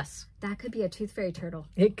 Oh, yes. That could be a tooth fairy turtle.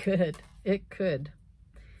 It could. It could.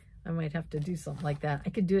 I might have to do something like that. I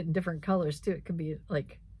could do it in different colors too. It could be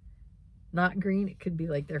like not green. It could be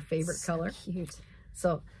like their favorite color. Cute.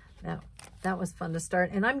 So that was fun to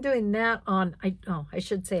start. And I'm doing that on, I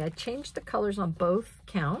should say I changed the colors on both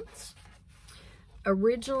counts.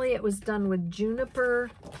 Originally it was done with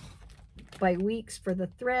juniper by Weeks for the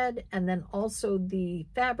thread, and then also the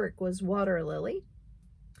fabric was water lily.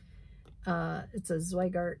 It's a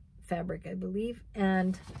Zweigart fabric, I believe,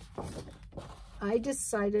 and I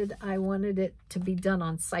decided I wanted it to be done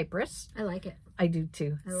on cypress. I like it. I do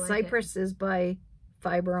too. Cypress is by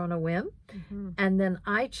Fiber on a Whim, and then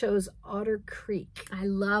I chose Otter Creek. I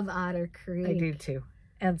love Otter Creek. I do too.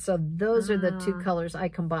 And so those are the two colors I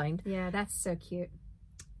combined. Yeah, that's so cute.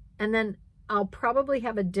 And then I'll probably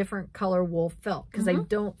have a different color wool felt, because I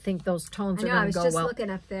don't think those tones are going to go well. I was just looking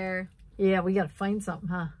up there. Yeah, we got to find something,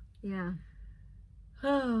 huh? Yeah.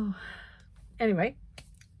 Oh. Anyway,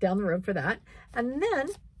 down the road for that. And then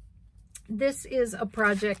this is a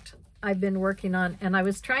project I've been working on, and I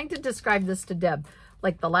was trying to describe this to Deb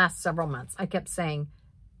like the last several months. I kept saying,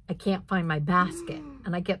 I can't find my basket.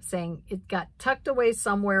 And I kept saying it got tucked away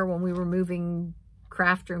somewhere when we were moving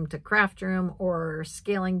craft room to craft room or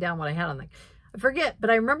scaling down what I had on the, I forget, but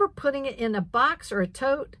I remember putting it in a box or a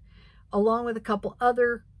tote along with a couple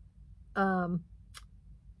other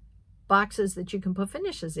boxes that you can put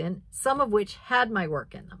finishes in, some of which had my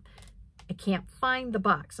work in them. I can't find the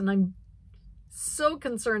box, and I'm so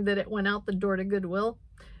concerned that it went out the door to Goodwill,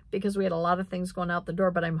 because we had a lot of things going out the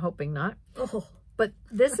door, but I'm hoping not. Oh. But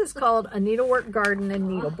this is called A Needlework Garden and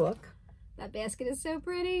Needle Book. That basket is so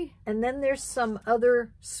pretty. And then there's some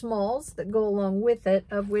other smalls that go along with it,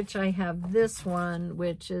 of which I have this one,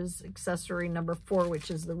 which is accessory number 4,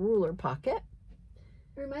 which is the ruler pocket.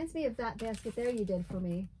 It reminds me of that basket there you did for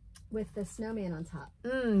me with the snowman on top.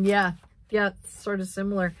 Yeah. Yeah, it's sort of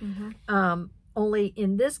similar. Only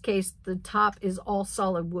in this case, the top is all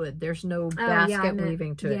solid wood. There's no basket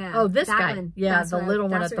weaving to it. Oh, this guy. One. Yeah, that's the little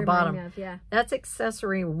one at the bottom. Yeah. That's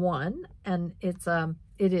accessory 1, and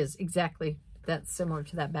it is exactly that's similar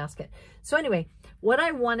to that basket. So anyway, what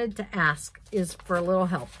I wanted to ask is for a little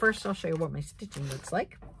help. First, I'll show you what my stitching looks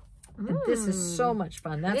like. And this is so much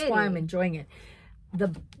fun. That's why I'm enjoying it.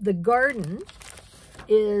 The garden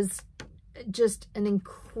is just an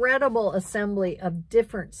incredible assembly of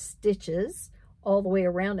different stitches all the way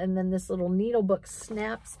around, and then this little needle book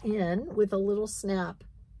snaps in with a little snap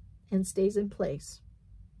and stays in place.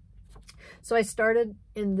 So I started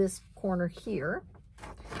in this corner here,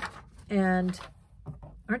 and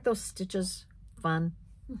aren't those stitches fun?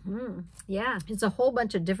 Yeah, it's a whole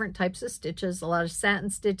bunch of different types of stitches, a lot of satin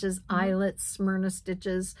stitches, eyelets, Smyrna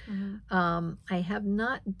stitches. I have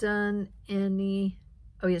not done any.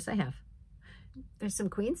 Oh yes, I have. There's some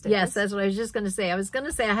queen stitches. Yes, that's what I was just going to say. I was going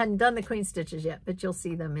to say I hadn't done the queen stitches yet, but you'll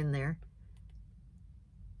see them in there.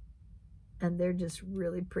 And they're just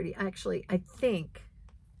really pretty. Actually, I think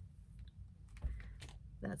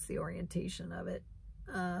that's the orientation of it.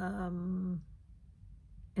 And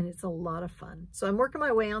it's a lot of fun. So I'm working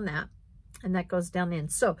my way on that, and that goes down in.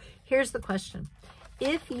 So here's the question.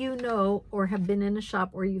 If you know or have been in a shop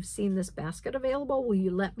where you've seen this basket available, will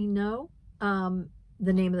you let me know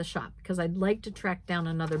the name of the shop? Because I'd like to track down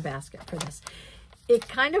another basket for this. It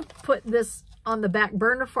kind of put this on the back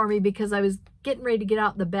burner for me because I was getting ready to get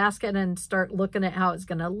out the basket and start looking at how it's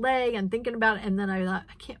going to lay and thinking about it. And then I thought,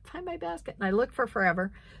 I can't find my basket. And I looked for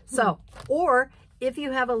forever. So, or if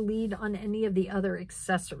you have a lead on any of the other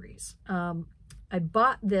accessories, I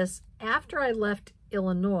bought this after I left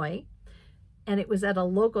Illinois, and it was at a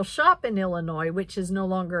local shop in Illinois, which is no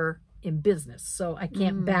longer in business, so I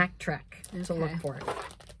can't backtrack to look for it.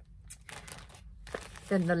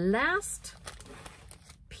 Then the last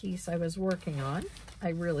piece I was working on I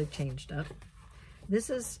really changed up. This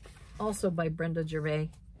is also by Brenda Gervais,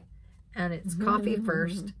 and it's Coffee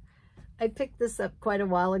First. I picked this up quite a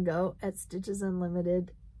while ago at Stitches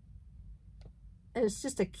Unlimited. And it's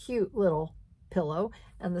just a cute little pillow,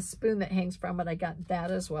 and the spoon that hangs from it, I got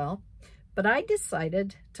that as well. But I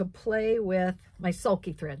decided to play with my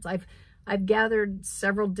sulky threads. I've gathered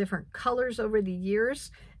several different colors over the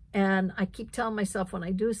years, and I keep telling myself when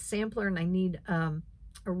I do a sampler and I need a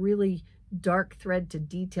really dark thread to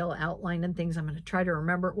detail outline and things, I'm going to try to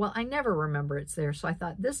remember. Well, I never remember it's there, so I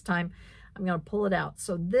thought this time I'm going to pull it out.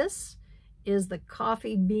 So this is the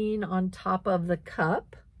coffee bean on top of the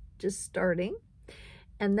cup, just starting,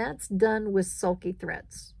 and that's done with sulky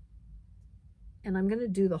threads. And I'm going to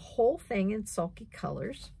do the whole thing in sulky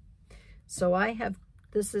colors. So I have,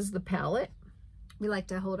 this is the palette. We like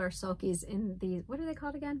to hold our sulkies in these, what are they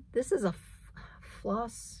called again? This is a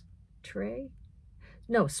floss tray.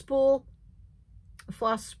 No, spool, a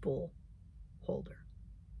floss spool holder.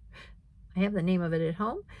 I have the name of it at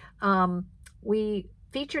home. We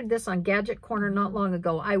featured this on Gadget Corner not long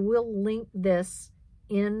ago. I will link this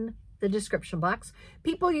in the description box.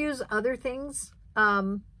 People use other things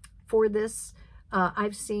for this.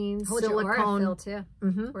 I've seen silicone. Or a fill too,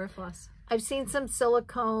 or a floss. I've seen some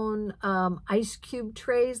silicone ice cube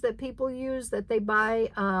trays that people use that they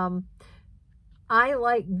buy. I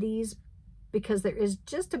like these because there is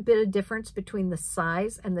just a bit of difference between the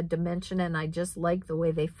size and the dimension, and I just like the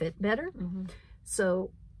way they fit better.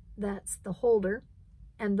 So that's the holder,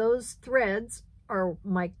 and those threads are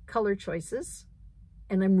my color choices,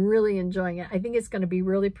 and I'm really enjoying it. I think it's going to be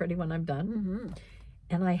really pretty when I'm done.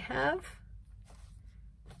 And I have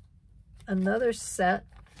another set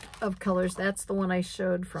of colors. That's the one I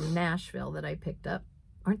showed from Nashville that I picked up.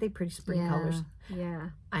 Aren't they pretty spring colors? Yeah.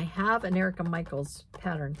 I have an Erica Michaels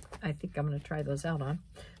pattern. I think I'm going to try those out on.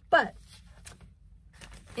 But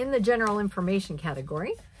in the general information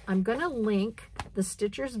category, I'm going to link the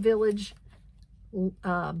Stitchers Village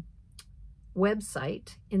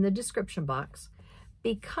website in the description box,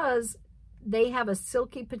 because they have a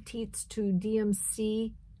Silky Petites to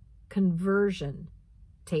DMC conversion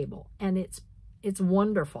table, and it's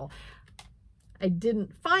wonderful. I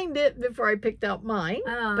didn't find it before I picked out mine,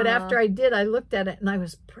 but after I did, I looked at it and I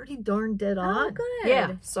was pretty darn dead on. Oh, good.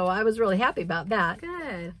 Yeah, so I was really happy about that.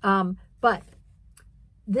 Good. But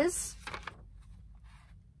this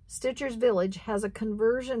Stitchers Village has a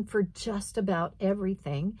conversion for just about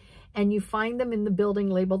everything, and you find them in the building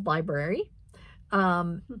labeled library.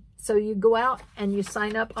 So you go out and you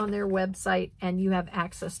sign up on their website, and you have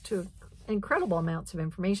access to incredible amounts of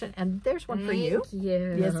information. And there's one for you. Thank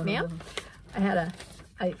you. Yes, ma'am.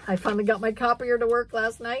 I finally got my copier to work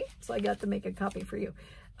last night, so I got to make a copy for you.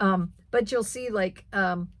 But you'll see, like,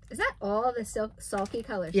 is that all the sulky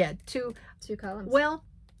colors? yeah, two columns. Well,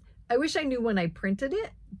 I wish I knew when I printed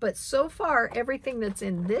it, but so far everything that's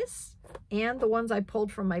in this and the ones I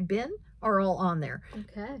pulled from my bin are all on there.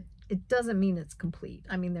 Okay. It doesn't mean it's complete.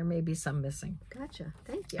 I mean, there may be some missing. Gotcha.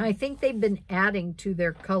 Thank you. I think they've been adding to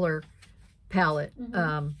their color palette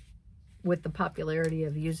with the popularity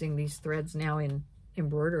of using these threads now in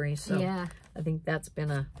embroidery. So yeah, I think that's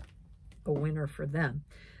been a winner for them.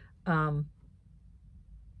 I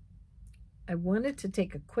wanted to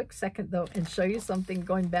take a quick second, though, and show you something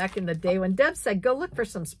going back in the day when Deb said, go look for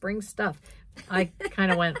some spring stuff. I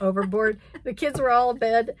kind of went overboard. The kids were all in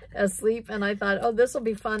bed asleep, and I thought, oh, this will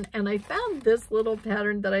be fun. And I found this little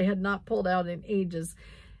pattern that I had not pulled out in ages.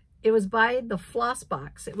 It was by the Floss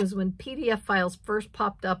Box. It was when PDF files first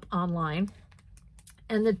popped up online.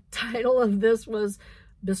 And the title of this was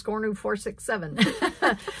Biscornu 467.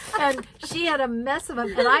 And she had a mess of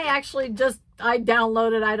them. And I actually I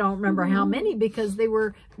downloaded, I don't remember how many, because they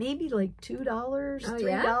were maybe like $2, $3,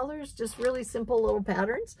 yeah? Just really simple little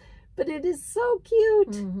patterns. But it is so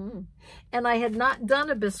cute. And I had not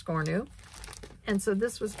done a Biscornu. And so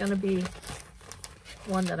this was going to be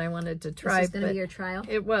one that I wanted to try. This is going to be your trial?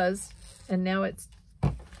 It was. And now it's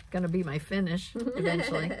going to be my finish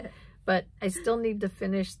eventually. But I still need to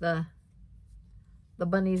finish the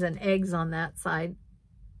bunnies and eggs on that side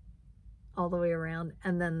all the way around.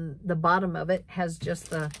 And then the bottom of it has just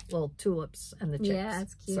the little tulips and the chicks. Yeah,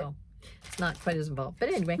 that's cute. So it's not quite as involved. But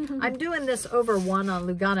anyway, I'm doing this over 1 on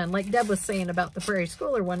Lugana. And like Deb was saying about the Prairie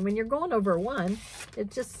Schooler one, when you're going over 1, it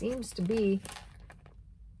just seems to be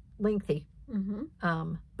lengthy.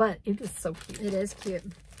 But it is so cute. It is cute.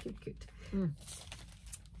 Cute.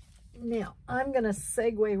 Now, I'm going to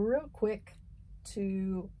segue real quick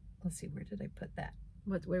to, let's see, where did I put that?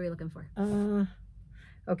 What are we looking for?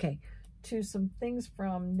 Okay, to some things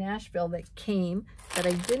from Nashville that came that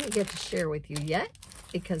I didn't get to share with you yet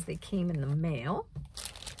because they came in the mail.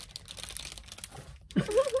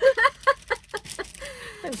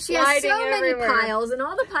 and She has sliding so everywhere. many piles, and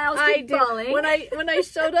all the piles keep falling. When I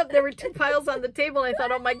showed up, there were 2 piles on the table. I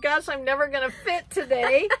thought, oh my gosh, I'm never going to fit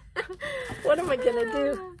today. What am I going to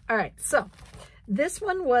do? All right, so this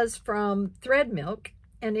one was from Thread Milk,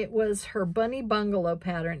 and it was her bunny bungalow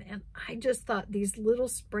pattern. And I just thought these little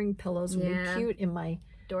spring pillows would be cute in my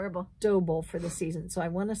adorable dough bowl for the season. So I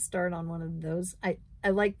want to start on one of those. I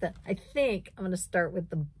think I'm going to start with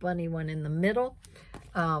the bunny one in the middle.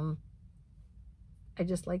 I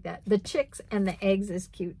just like that. The chicks and the eggs is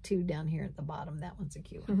cute too down here at the bottom. That one's a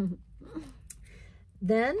cute one.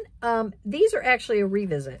 Then these are actually a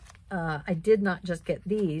revisit. I did not just get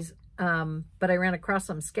these, but I ran across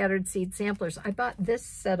some scattered seed samplers. I bought this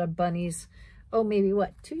set of bunnies, oh, maybe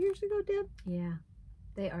what, 2 years ago, Deb? Yeah,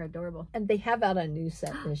 they are adorable. And they have out a new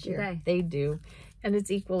set this year. They do. And it's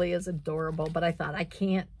equally as adorable, but I thought I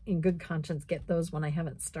can't in good conscience get those when I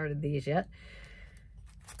haven't started these yet.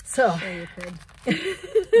 So, sure you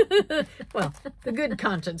could. Well, the good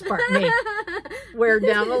conscience part may wear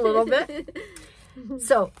down a little bit.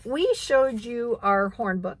 So we showed you our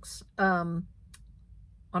horn books on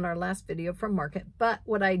our last video from Market, but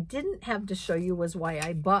what I didn't have to show you was why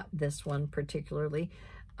I bought this one particularly.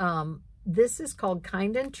 This is called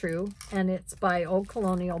Kind and True, and it's by Old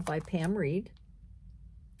Colonial by Pam Reed.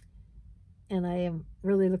 And I am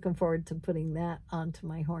really looking forward to putting that onto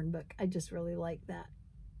my horn book. I just really like that.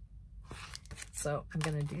 So I'm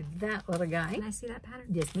going to do that little guy. Can I see that pattern?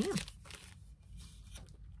 Yes, ma'am.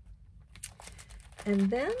 And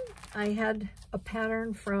then I had a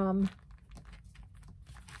pattern from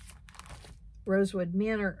Rosewood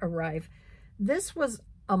Manor arrive. This was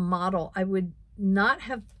a model. I would not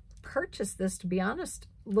have purchased this, to be honest,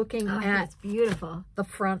 looking at it's beautiful. the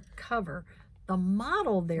front cover. The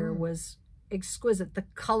model there was exquisite. The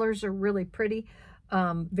colors are really pretty,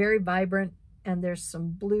 very vibrant, and there's some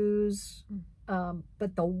blues,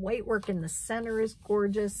 but the white work in the center is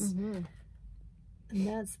gorgeous. And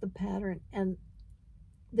that's the pattern. And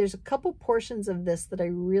there's a couple portions of this that I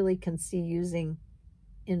really can see using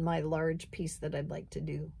in my large piece that I'd like to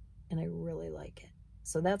do, and I really like it.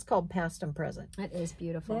 So that's called Past and Present. That is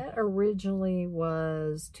beautiful. That originally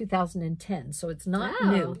was 2010, so it's not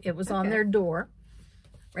new. It was on their door,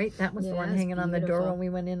 right? That was the one hanging on the door when we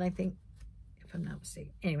went in, I think, if I'm not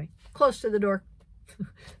mistaken. Anyway, close to the door,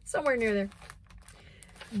 somewhere near there.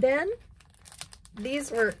 Then these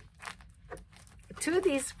were, 2 of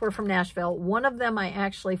these were from Nashville. One of them I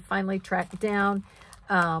actually finally tracked down.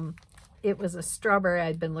 It was a strawberry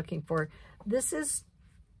I'd been looking for. This is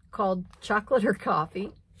called Chocolate or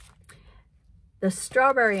Coffee. The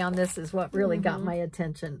strawberry on this is what really got my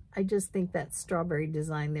attention. I just think that strawberry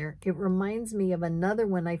design there, it reminds me of another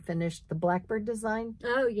one I finished, the Blackbird design.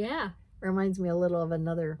 Oh, yeah. Reminds me a little of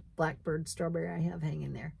another Blackbird strawberry I have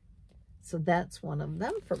hanging there. So that's one of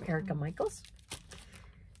them from Erica Michaels.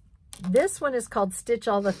 This one is called Stitch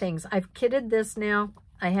All the Things. I've kitted this now.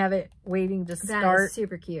 I have it waiting to start. That is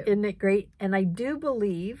super cute. Isn't it great? And I do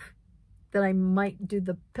believe that I might do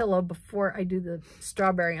the pillow before I do the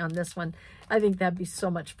strawberry on this one. I think that'd be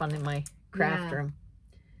so much fun in my craft room.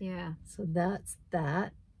 Yeah. So that's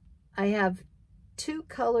that. I have 2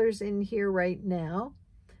 colors in here right now.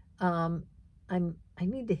 I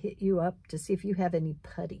need to hit you up to see if you have any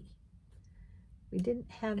putty. We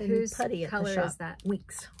didn't have any putty at the shop. Whose color is that?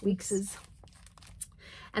 Weeks's.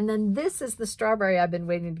 And then this is the strawberry I've been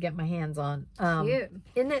waiting to get my hands on. Cute.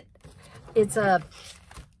 In it, it's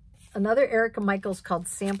another Erica Michaels called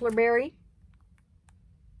Sampler Berry.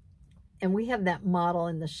 And we have that model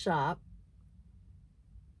in the shop.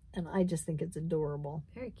 And I just think it's adorable.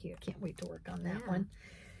 Very cute. Can't wait to work on that one.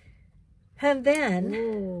 And then,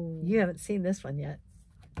 Ooh. you haven't seen this one yet.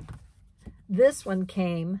 This one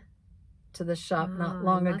came to the shop not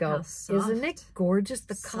long ago. Isn't it gorgeous?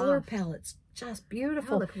 The color palette's just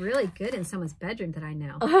beautiful. It'll look really good in someone's bedroom that I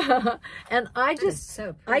know. And I just,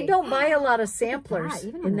 so pretty. I don't buy a lot of samplers.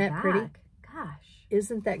 Even Isn't that pretty? Gosh.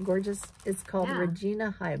 Isn't that gorgeous? It's called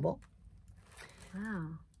Regina Heibel. Wow.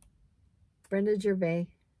 Brenda Gervais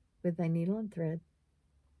with Thy Needle and Thread.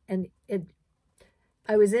 And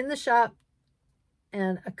I was in the shop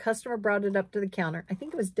and a customer brought it up to the counter. I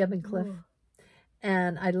think it was Deb and Cliff. Ooh.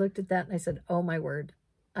 And I looked at that and I said, oh my word,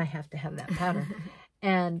 I have to have that pattern.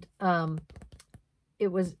 And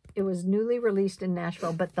it was newly released in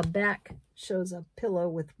Nashville, but the back shows a pillow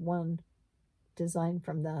with one design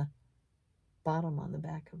from the bottom on the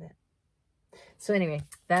back of it. So anyway,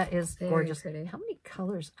 that is gorgeous. Pretty. How many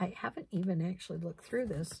colors? I haven't even actually looked through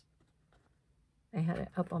this. I had it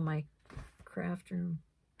up on my craft room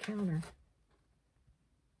counter.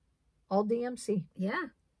 All DMC. Yeah.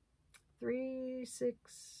 3,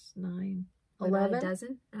 6, 9, What, 11. about a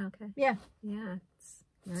dozen? Oh, okay. Yeah. Yeah. It's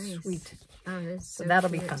nice. Sweet. Oh, it is So that'll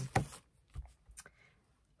cute. be fun.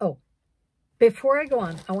 Oh, before I go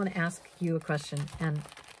on, I want to ask you a question, and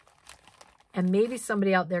maybe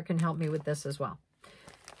somebody out there can help me with this as well.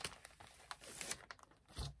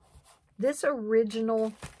 This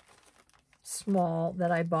original small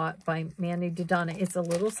that I bought by Mandy Dodonna, it's a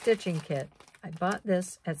little stitching kit. I bought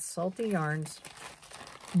this at Salty Yarns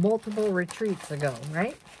multiple retreats ago,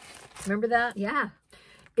 right? Remember that? Yeah.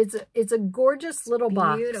 It's a gorgeous little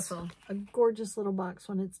box. Beautiful. A gorgeous little box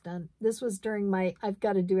when it's done. This was during my I've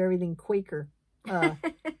got to do everything Quaker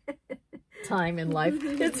time in life.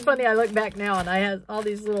 It's funny, I look back now and I have all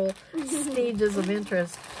these little stages of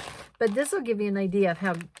interest. But this will give you an idea of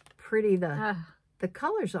how pretty the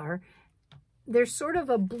colors are. There's sort of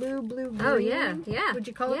a blue green. Oh, yeah, yeah. Would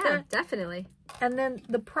you call it that? Yeah, definitely. And then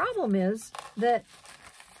the problem is that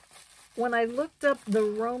when I looked up the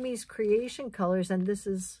Romy's Creation colors, and this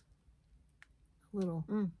is a little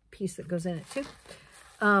piece that goes in it too,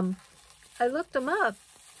 I looked them up,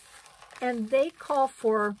 and they call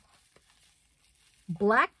for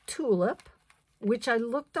black tulip, which I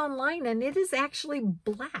looked online, and it is actually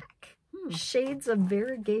black. Shades of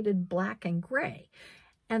variegated black and gray.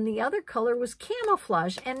 And the other color was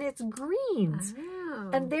camouflage, and it's greens.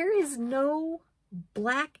 Oh. And there is no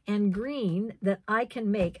black and green that I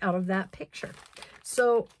can make out of that picture.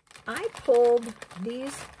 So I pulled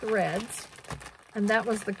these threads, and that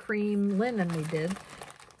was the cream linen we did.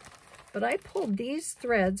 But I pulled these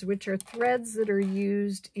threads, which are threads that are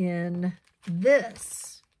used in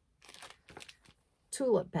this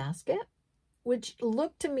tulip basket, which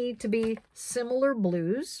look to me to be similar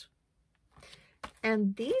blues.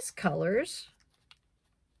 And these colors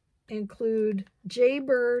include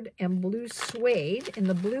Jaybird and Blue Suede in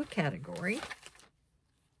the blue category.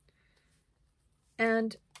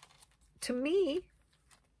 And to me,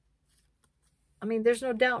 I mean, there's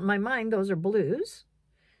no doubt in my mind those are blues.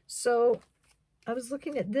 So I was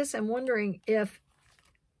looking at this and wondering if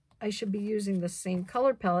I should be using the same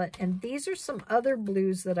color palette. And these are some other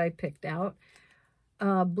blues that I picked out.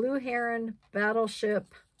 Blue Heron,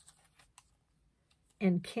 Battleship,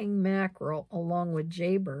 and King Mackerel, along with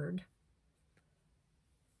Jaybird.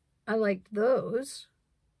 I liked those.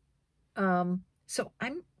 So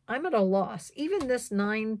I'm at a loss. Even this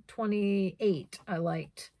 928 I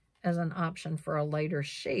liked as an option for a lighter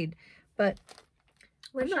shade, but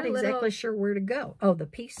I'm not exactly sure where to go. Oh, the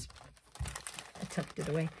piece. I tucked it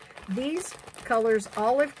away. These colors,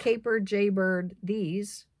 Olive, Caper, Jaybird,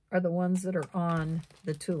 these are the ones that are on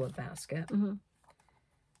the tulip basket.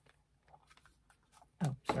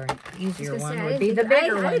 Oh, sorry. The easier one would be the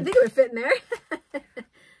bigger one. I didn't think it would fit in there.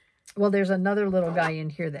 Well, there's another little guy in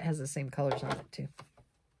here that has the same colors on it, too.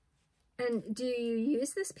 And do you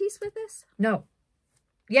use this piece with this? No.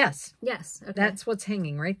 Yes. Yes. Okay. That's what's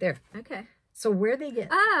hanging right there. Okay. So where they get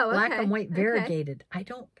black and white variegated, I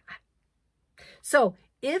don't. So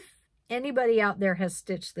if anybody out there has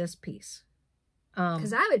stitched this piece.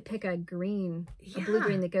 Because I would pick a green, a blue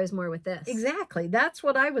green that goes more with this. Exactly. That's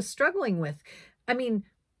what I was struggling with. I mean,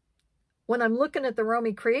 when I'm looking at the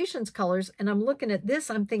Romy Creations colors and I'm looking at this,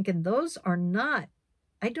 I'm thinking those are not,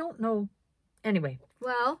 I don't know. Anyway.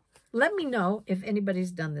 Well. Let me know if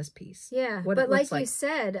anybody's done this piece. Yeah. What but it looks like you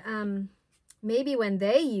said, maybe when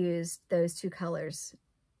they used those two colors,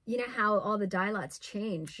 you know how all the dye lots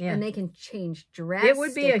change and they can change drastically. It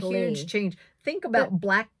would be a huge change. Think about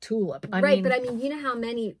black tulip. I mean, but I mean, you know how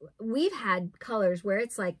many we've had colors where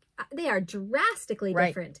it's like they are drastically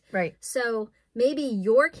different. Right. So maybe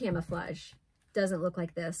your camouflage doesn't look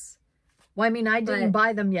like this. Well, I mean, I didn't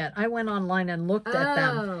buy them yet. I went online and looked at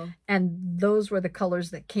them, and those were the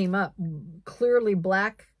colors that came up. Clearly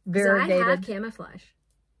black, variegated. I have camouflage.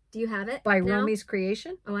 Do you have it? By Romy's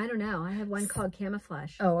Creation? Oh, I don't know. I have one called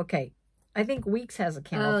Camouflage. Oh, okay. I think Weeks has a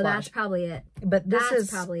camouflage. Oh, that's probably it. But this is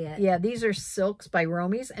probably it. Yeah, these are silks by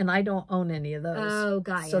Romy's, and I don't own any of those. Oh,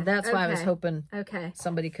 got you. So that's why I was hoping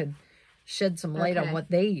somebody could shed some light on what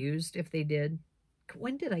they used, if they did.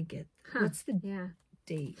 When did I get? What's the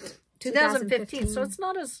date? 2015. So it's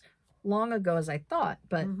not as long ago as I thought,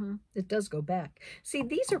 but it does go back. See,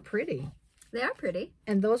 these are pretty. They are pretty.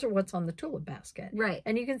 And those are what's on the tulip basket. Right.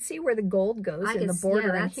 And you can see where the gold goes in the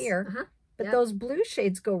border in here. But those blue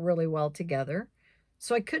shades go really well together.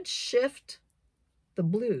 So I could shift the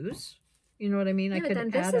blues. You know what I mean? Yeah, I could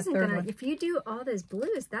add a third one. If you do all those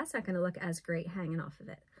blues, that's not going to look as great hanging off of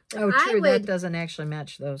it. Like, oh, true. That doesn't actually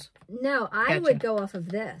match those. No, I would go off of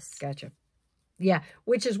this. Gotcha. Yeah,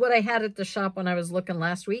 which is what I had at the shop when I was looking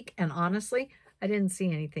last week. And honestly, I didn't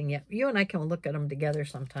see anything yet. You and I can look at them together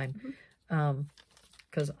sometime.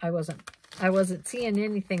 Because I wasn't I wasn't seeing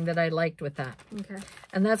anything that I liked with that. Okay.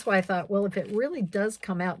 And that's why I thought, well, if it really does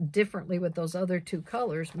come out differently with those other two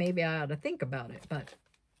colors, maybe I ought to think about it. But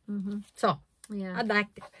so Yeah. I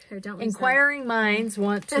liked it. Here, don't lose Inquiring minds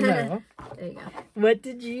want to know. There you go. What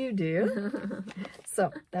did you do?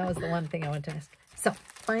 So that was the one thing I wanted to ask. So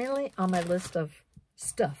finally on my list of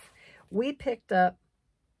stuff, we picked up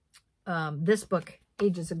this book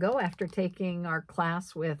ages ago after taking our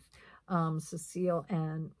class with Cecile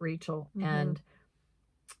and Rachel. And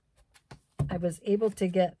I was able to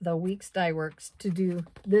get the Weeks Dye Works to do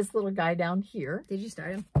this little guy down here. Did you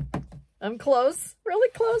start him? I'm close, really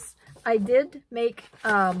close. I did make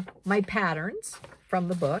my patterns from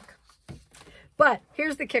the book. But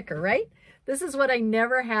here's the kicker, right? This is what I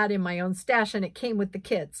never had in my own stash, and it came with the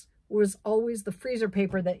kits. Was always the freezer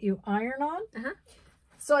paper that you iron on.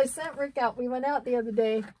 So I sent Rick out. We went out the other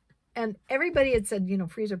day, and everybody had said, you know,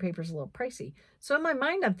 freezer paper is a little pricey. So in my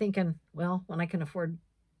mind, I'm thinking, well, when I can afford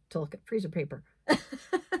to look at freezer paper. It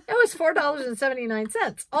was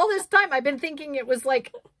 $4.79. All this time, I've been thinking it was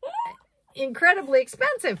like incredibly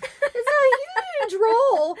expensive. It's a huge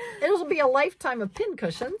roll. It'll be a lifetime of pin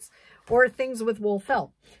cushions or things with wool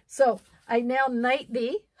felt. So I now knight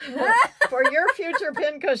thee for your future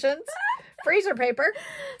pin cushions. Freezer paper.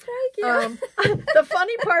 Thank you. The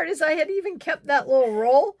funny part is I had even kept that little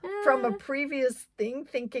roll from a previous thing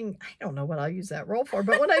thinking, I don't know what I'll use that roll for.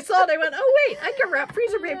 But when I saw it, I went, oh, wait, I can wrap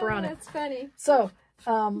freezer paper on it. That's funny. So,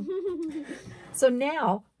 so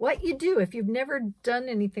now what you do if you've never done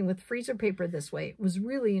anything with freezer paper this way, it was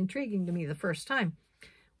really intriguing to me the first time.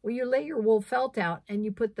 Well, you lay your wool felt out and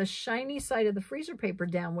you put the shiny side of the freezer paper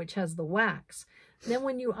down, which has the wax. Then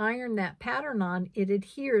when you iron that pattern on, it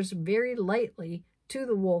adheres very lightly to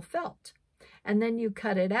the wool felt. And then you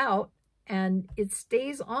cut it out and it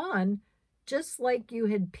stays on just like you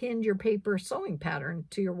had pinned your paper sewing pattern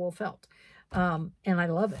to your wool felt. And I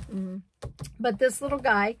love it. But this little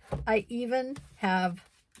guy, I even have,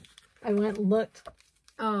 I went and looked.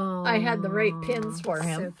 Oh, I had the right pins for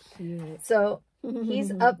him. So cute. So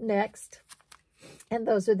he's up next. And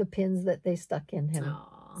those are the pins that they stuck in him.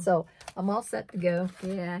 Aww. So I'm all set to go.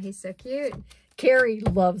 Yeah, he's so cute. Carrie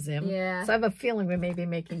loves him. Yeah. So I have a feeling we may be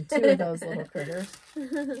making 2 of those little critters.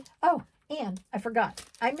 Oh, and I forgot.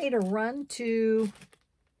 I made a run to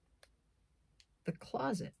the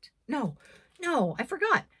closet. No, I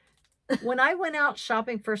forgot. When I went out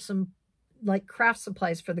shopping for some like craft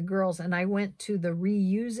supplies for the girls, and I went to the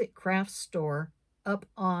Reuse It craft store up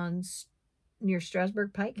on near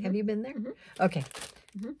Strasburg Pike. Have you been there? Okay.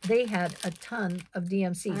 They had a ton of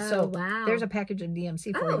DMC. Oh, so wow. There's a package of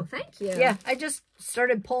DMC for you. Oh, thank you. Yeah, I just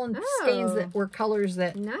started pulling skeins that were colors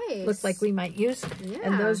that looked like we might use. Yeah.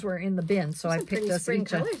 And those were in the bin. So There's I picked us spring each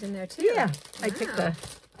colors in there too. Yeah, I picked a...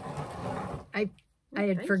 I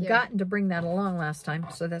had forgotten to bring that along last time,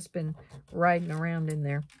 so that's been riding around in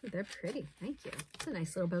there. Oh, they're pretty. Thank you. It's a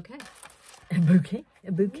nice little bouquet. A bouquet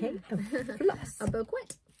of floss. A bouquet.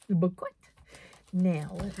 A bouquet. Now,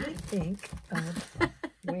 let me think of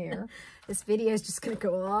where. This video is just going to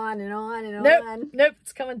go on and on and on. Nope,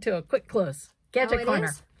 it's coming to a quick close. Gadget Corner.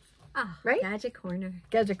 Is? Oh, right? Gadget Corner.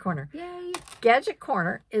 Gadget Corner. Yay. Gadget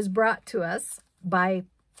Corner is brought to us by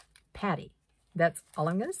Patty. That's all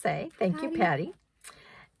I'm going to say. Thank you, Patty.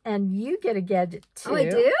 And you get a gadget too. Oh, I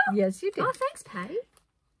do? Yes, you do. Oh, thanks, Patty.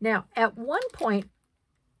 Now, at one point,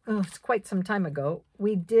 it's quite some time ago,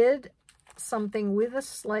 we did something with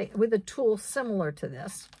a tool similar to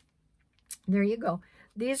this. There you go.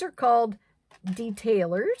 These are called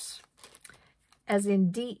detailers, as in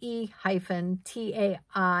DE-TAILOR.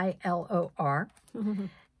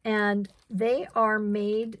 And they are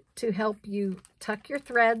made to help you tuck your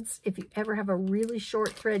threads if you ever have a really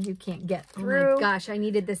short thread you can't get through. Oh my gosh, I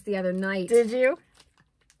needed this the other night. Did you?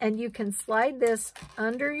 And you can slide this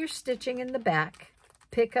under your stitching in the back,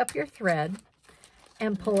 pick up your thread,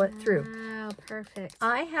 and pull it through. Wow, perfect.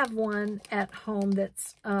 I have one at home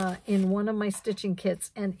that's in one of my stitching kits,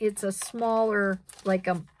 and it's a smaller,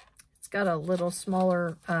 it's got a little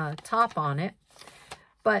smaller top on it.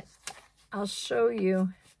 But I'll show you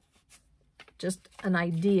just an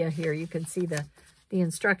idea here. You can see the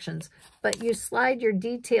instructions. But you slide your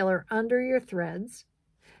detailer under your threads.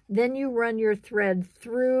 Then you run your thread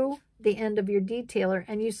through the end of your detailer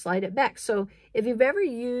and you slide it back. So if you've ever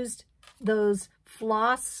used those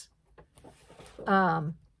floss,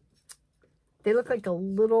 they look like a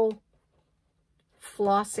little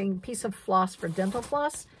flossing piece of floss for dental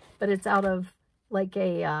floss, but it's out of like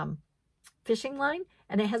a fishing line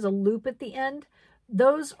and it has a loop at the end.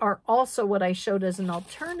 those are also what I showed as an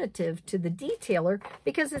alternative to the detailer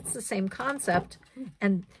because it's the same concept.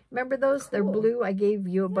 And remember those? They're blue. I gave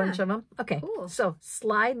you a bunch of them. Okay, so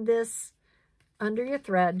slide this under your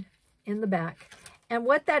thread in the back. And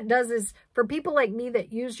what that does is, for people like me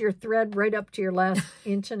that use your thread right up to your last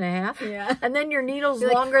inch and a half, and then your needle's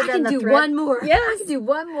longer than the thread. I can do one more. Yes. I can do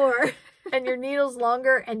one more. And your needle's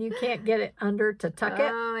longer and you can't get it under to tuck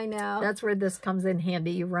it. Oh, I know. That's where this comes in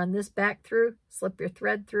handy. You run this back through, slip your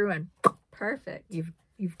thread through, and perfect. You've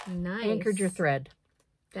nice. Anchored your thread.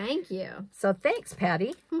 Thank you. So thanks,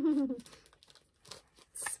 Patty.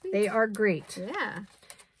 They are great. Yeah.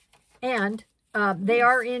 And they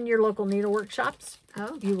are in your local needlework shops.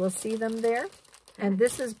 Oh. You will see them there. And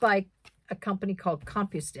this is by a company called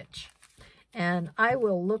CompuStitch. And I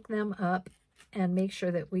will look them up and make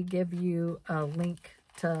sure that we give you a link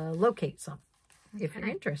to locate some if you're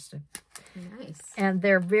interested. Nice. And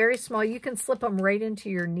they're very small. You can slip them right into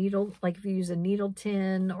your needle, like if you use a needle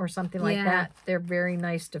tin or something like that. They're very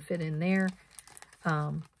nice to fit in there.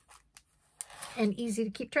 And easy to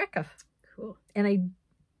keep track of. Cool. And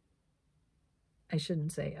I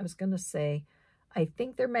shouldn't say. I was going to say, I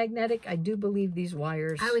think they're magnetic. I do believe these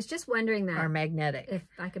wires I was just wondering that. Are magnetic. If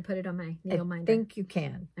I could put it on my needle minder. I think you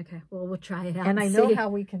can. Okay. Well, we'll try it out. And I know how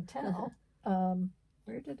we can tell.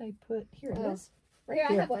 Where did I put? Here it is. Right here.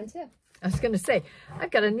 Here. I have one too. I was going to say,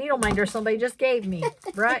 I've got a needle minder somebody just gave me.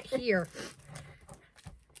 Right here.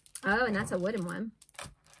 Oh, and that's a wooden one.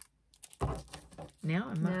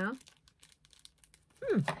 Now I'm not.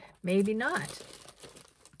 No? Maybe not.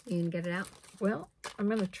 You can get it out? Well, I'm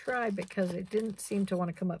going to try because it didn't seem to want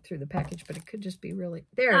to come up through the package, but it could just be really...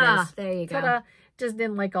 There it is. There you go. Ta-da. Just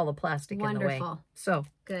didn't like all the plastic in the way. Wonderful. So,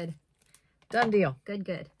 good. Done deal. Good,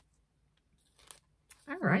 good.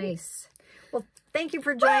 All right. Nice. Well, thank you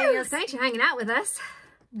for joining us. Thanks for hanging out with us.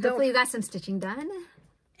 Hopefully you got some stitching done.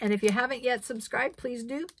 And if you haven't yet subscribed, please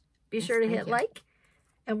do. Be sure to hit like.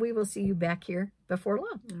 And we will see you back here before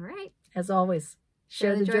long. All right. As always,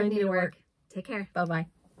 share the joy of needlework. Take care. Bye-bye.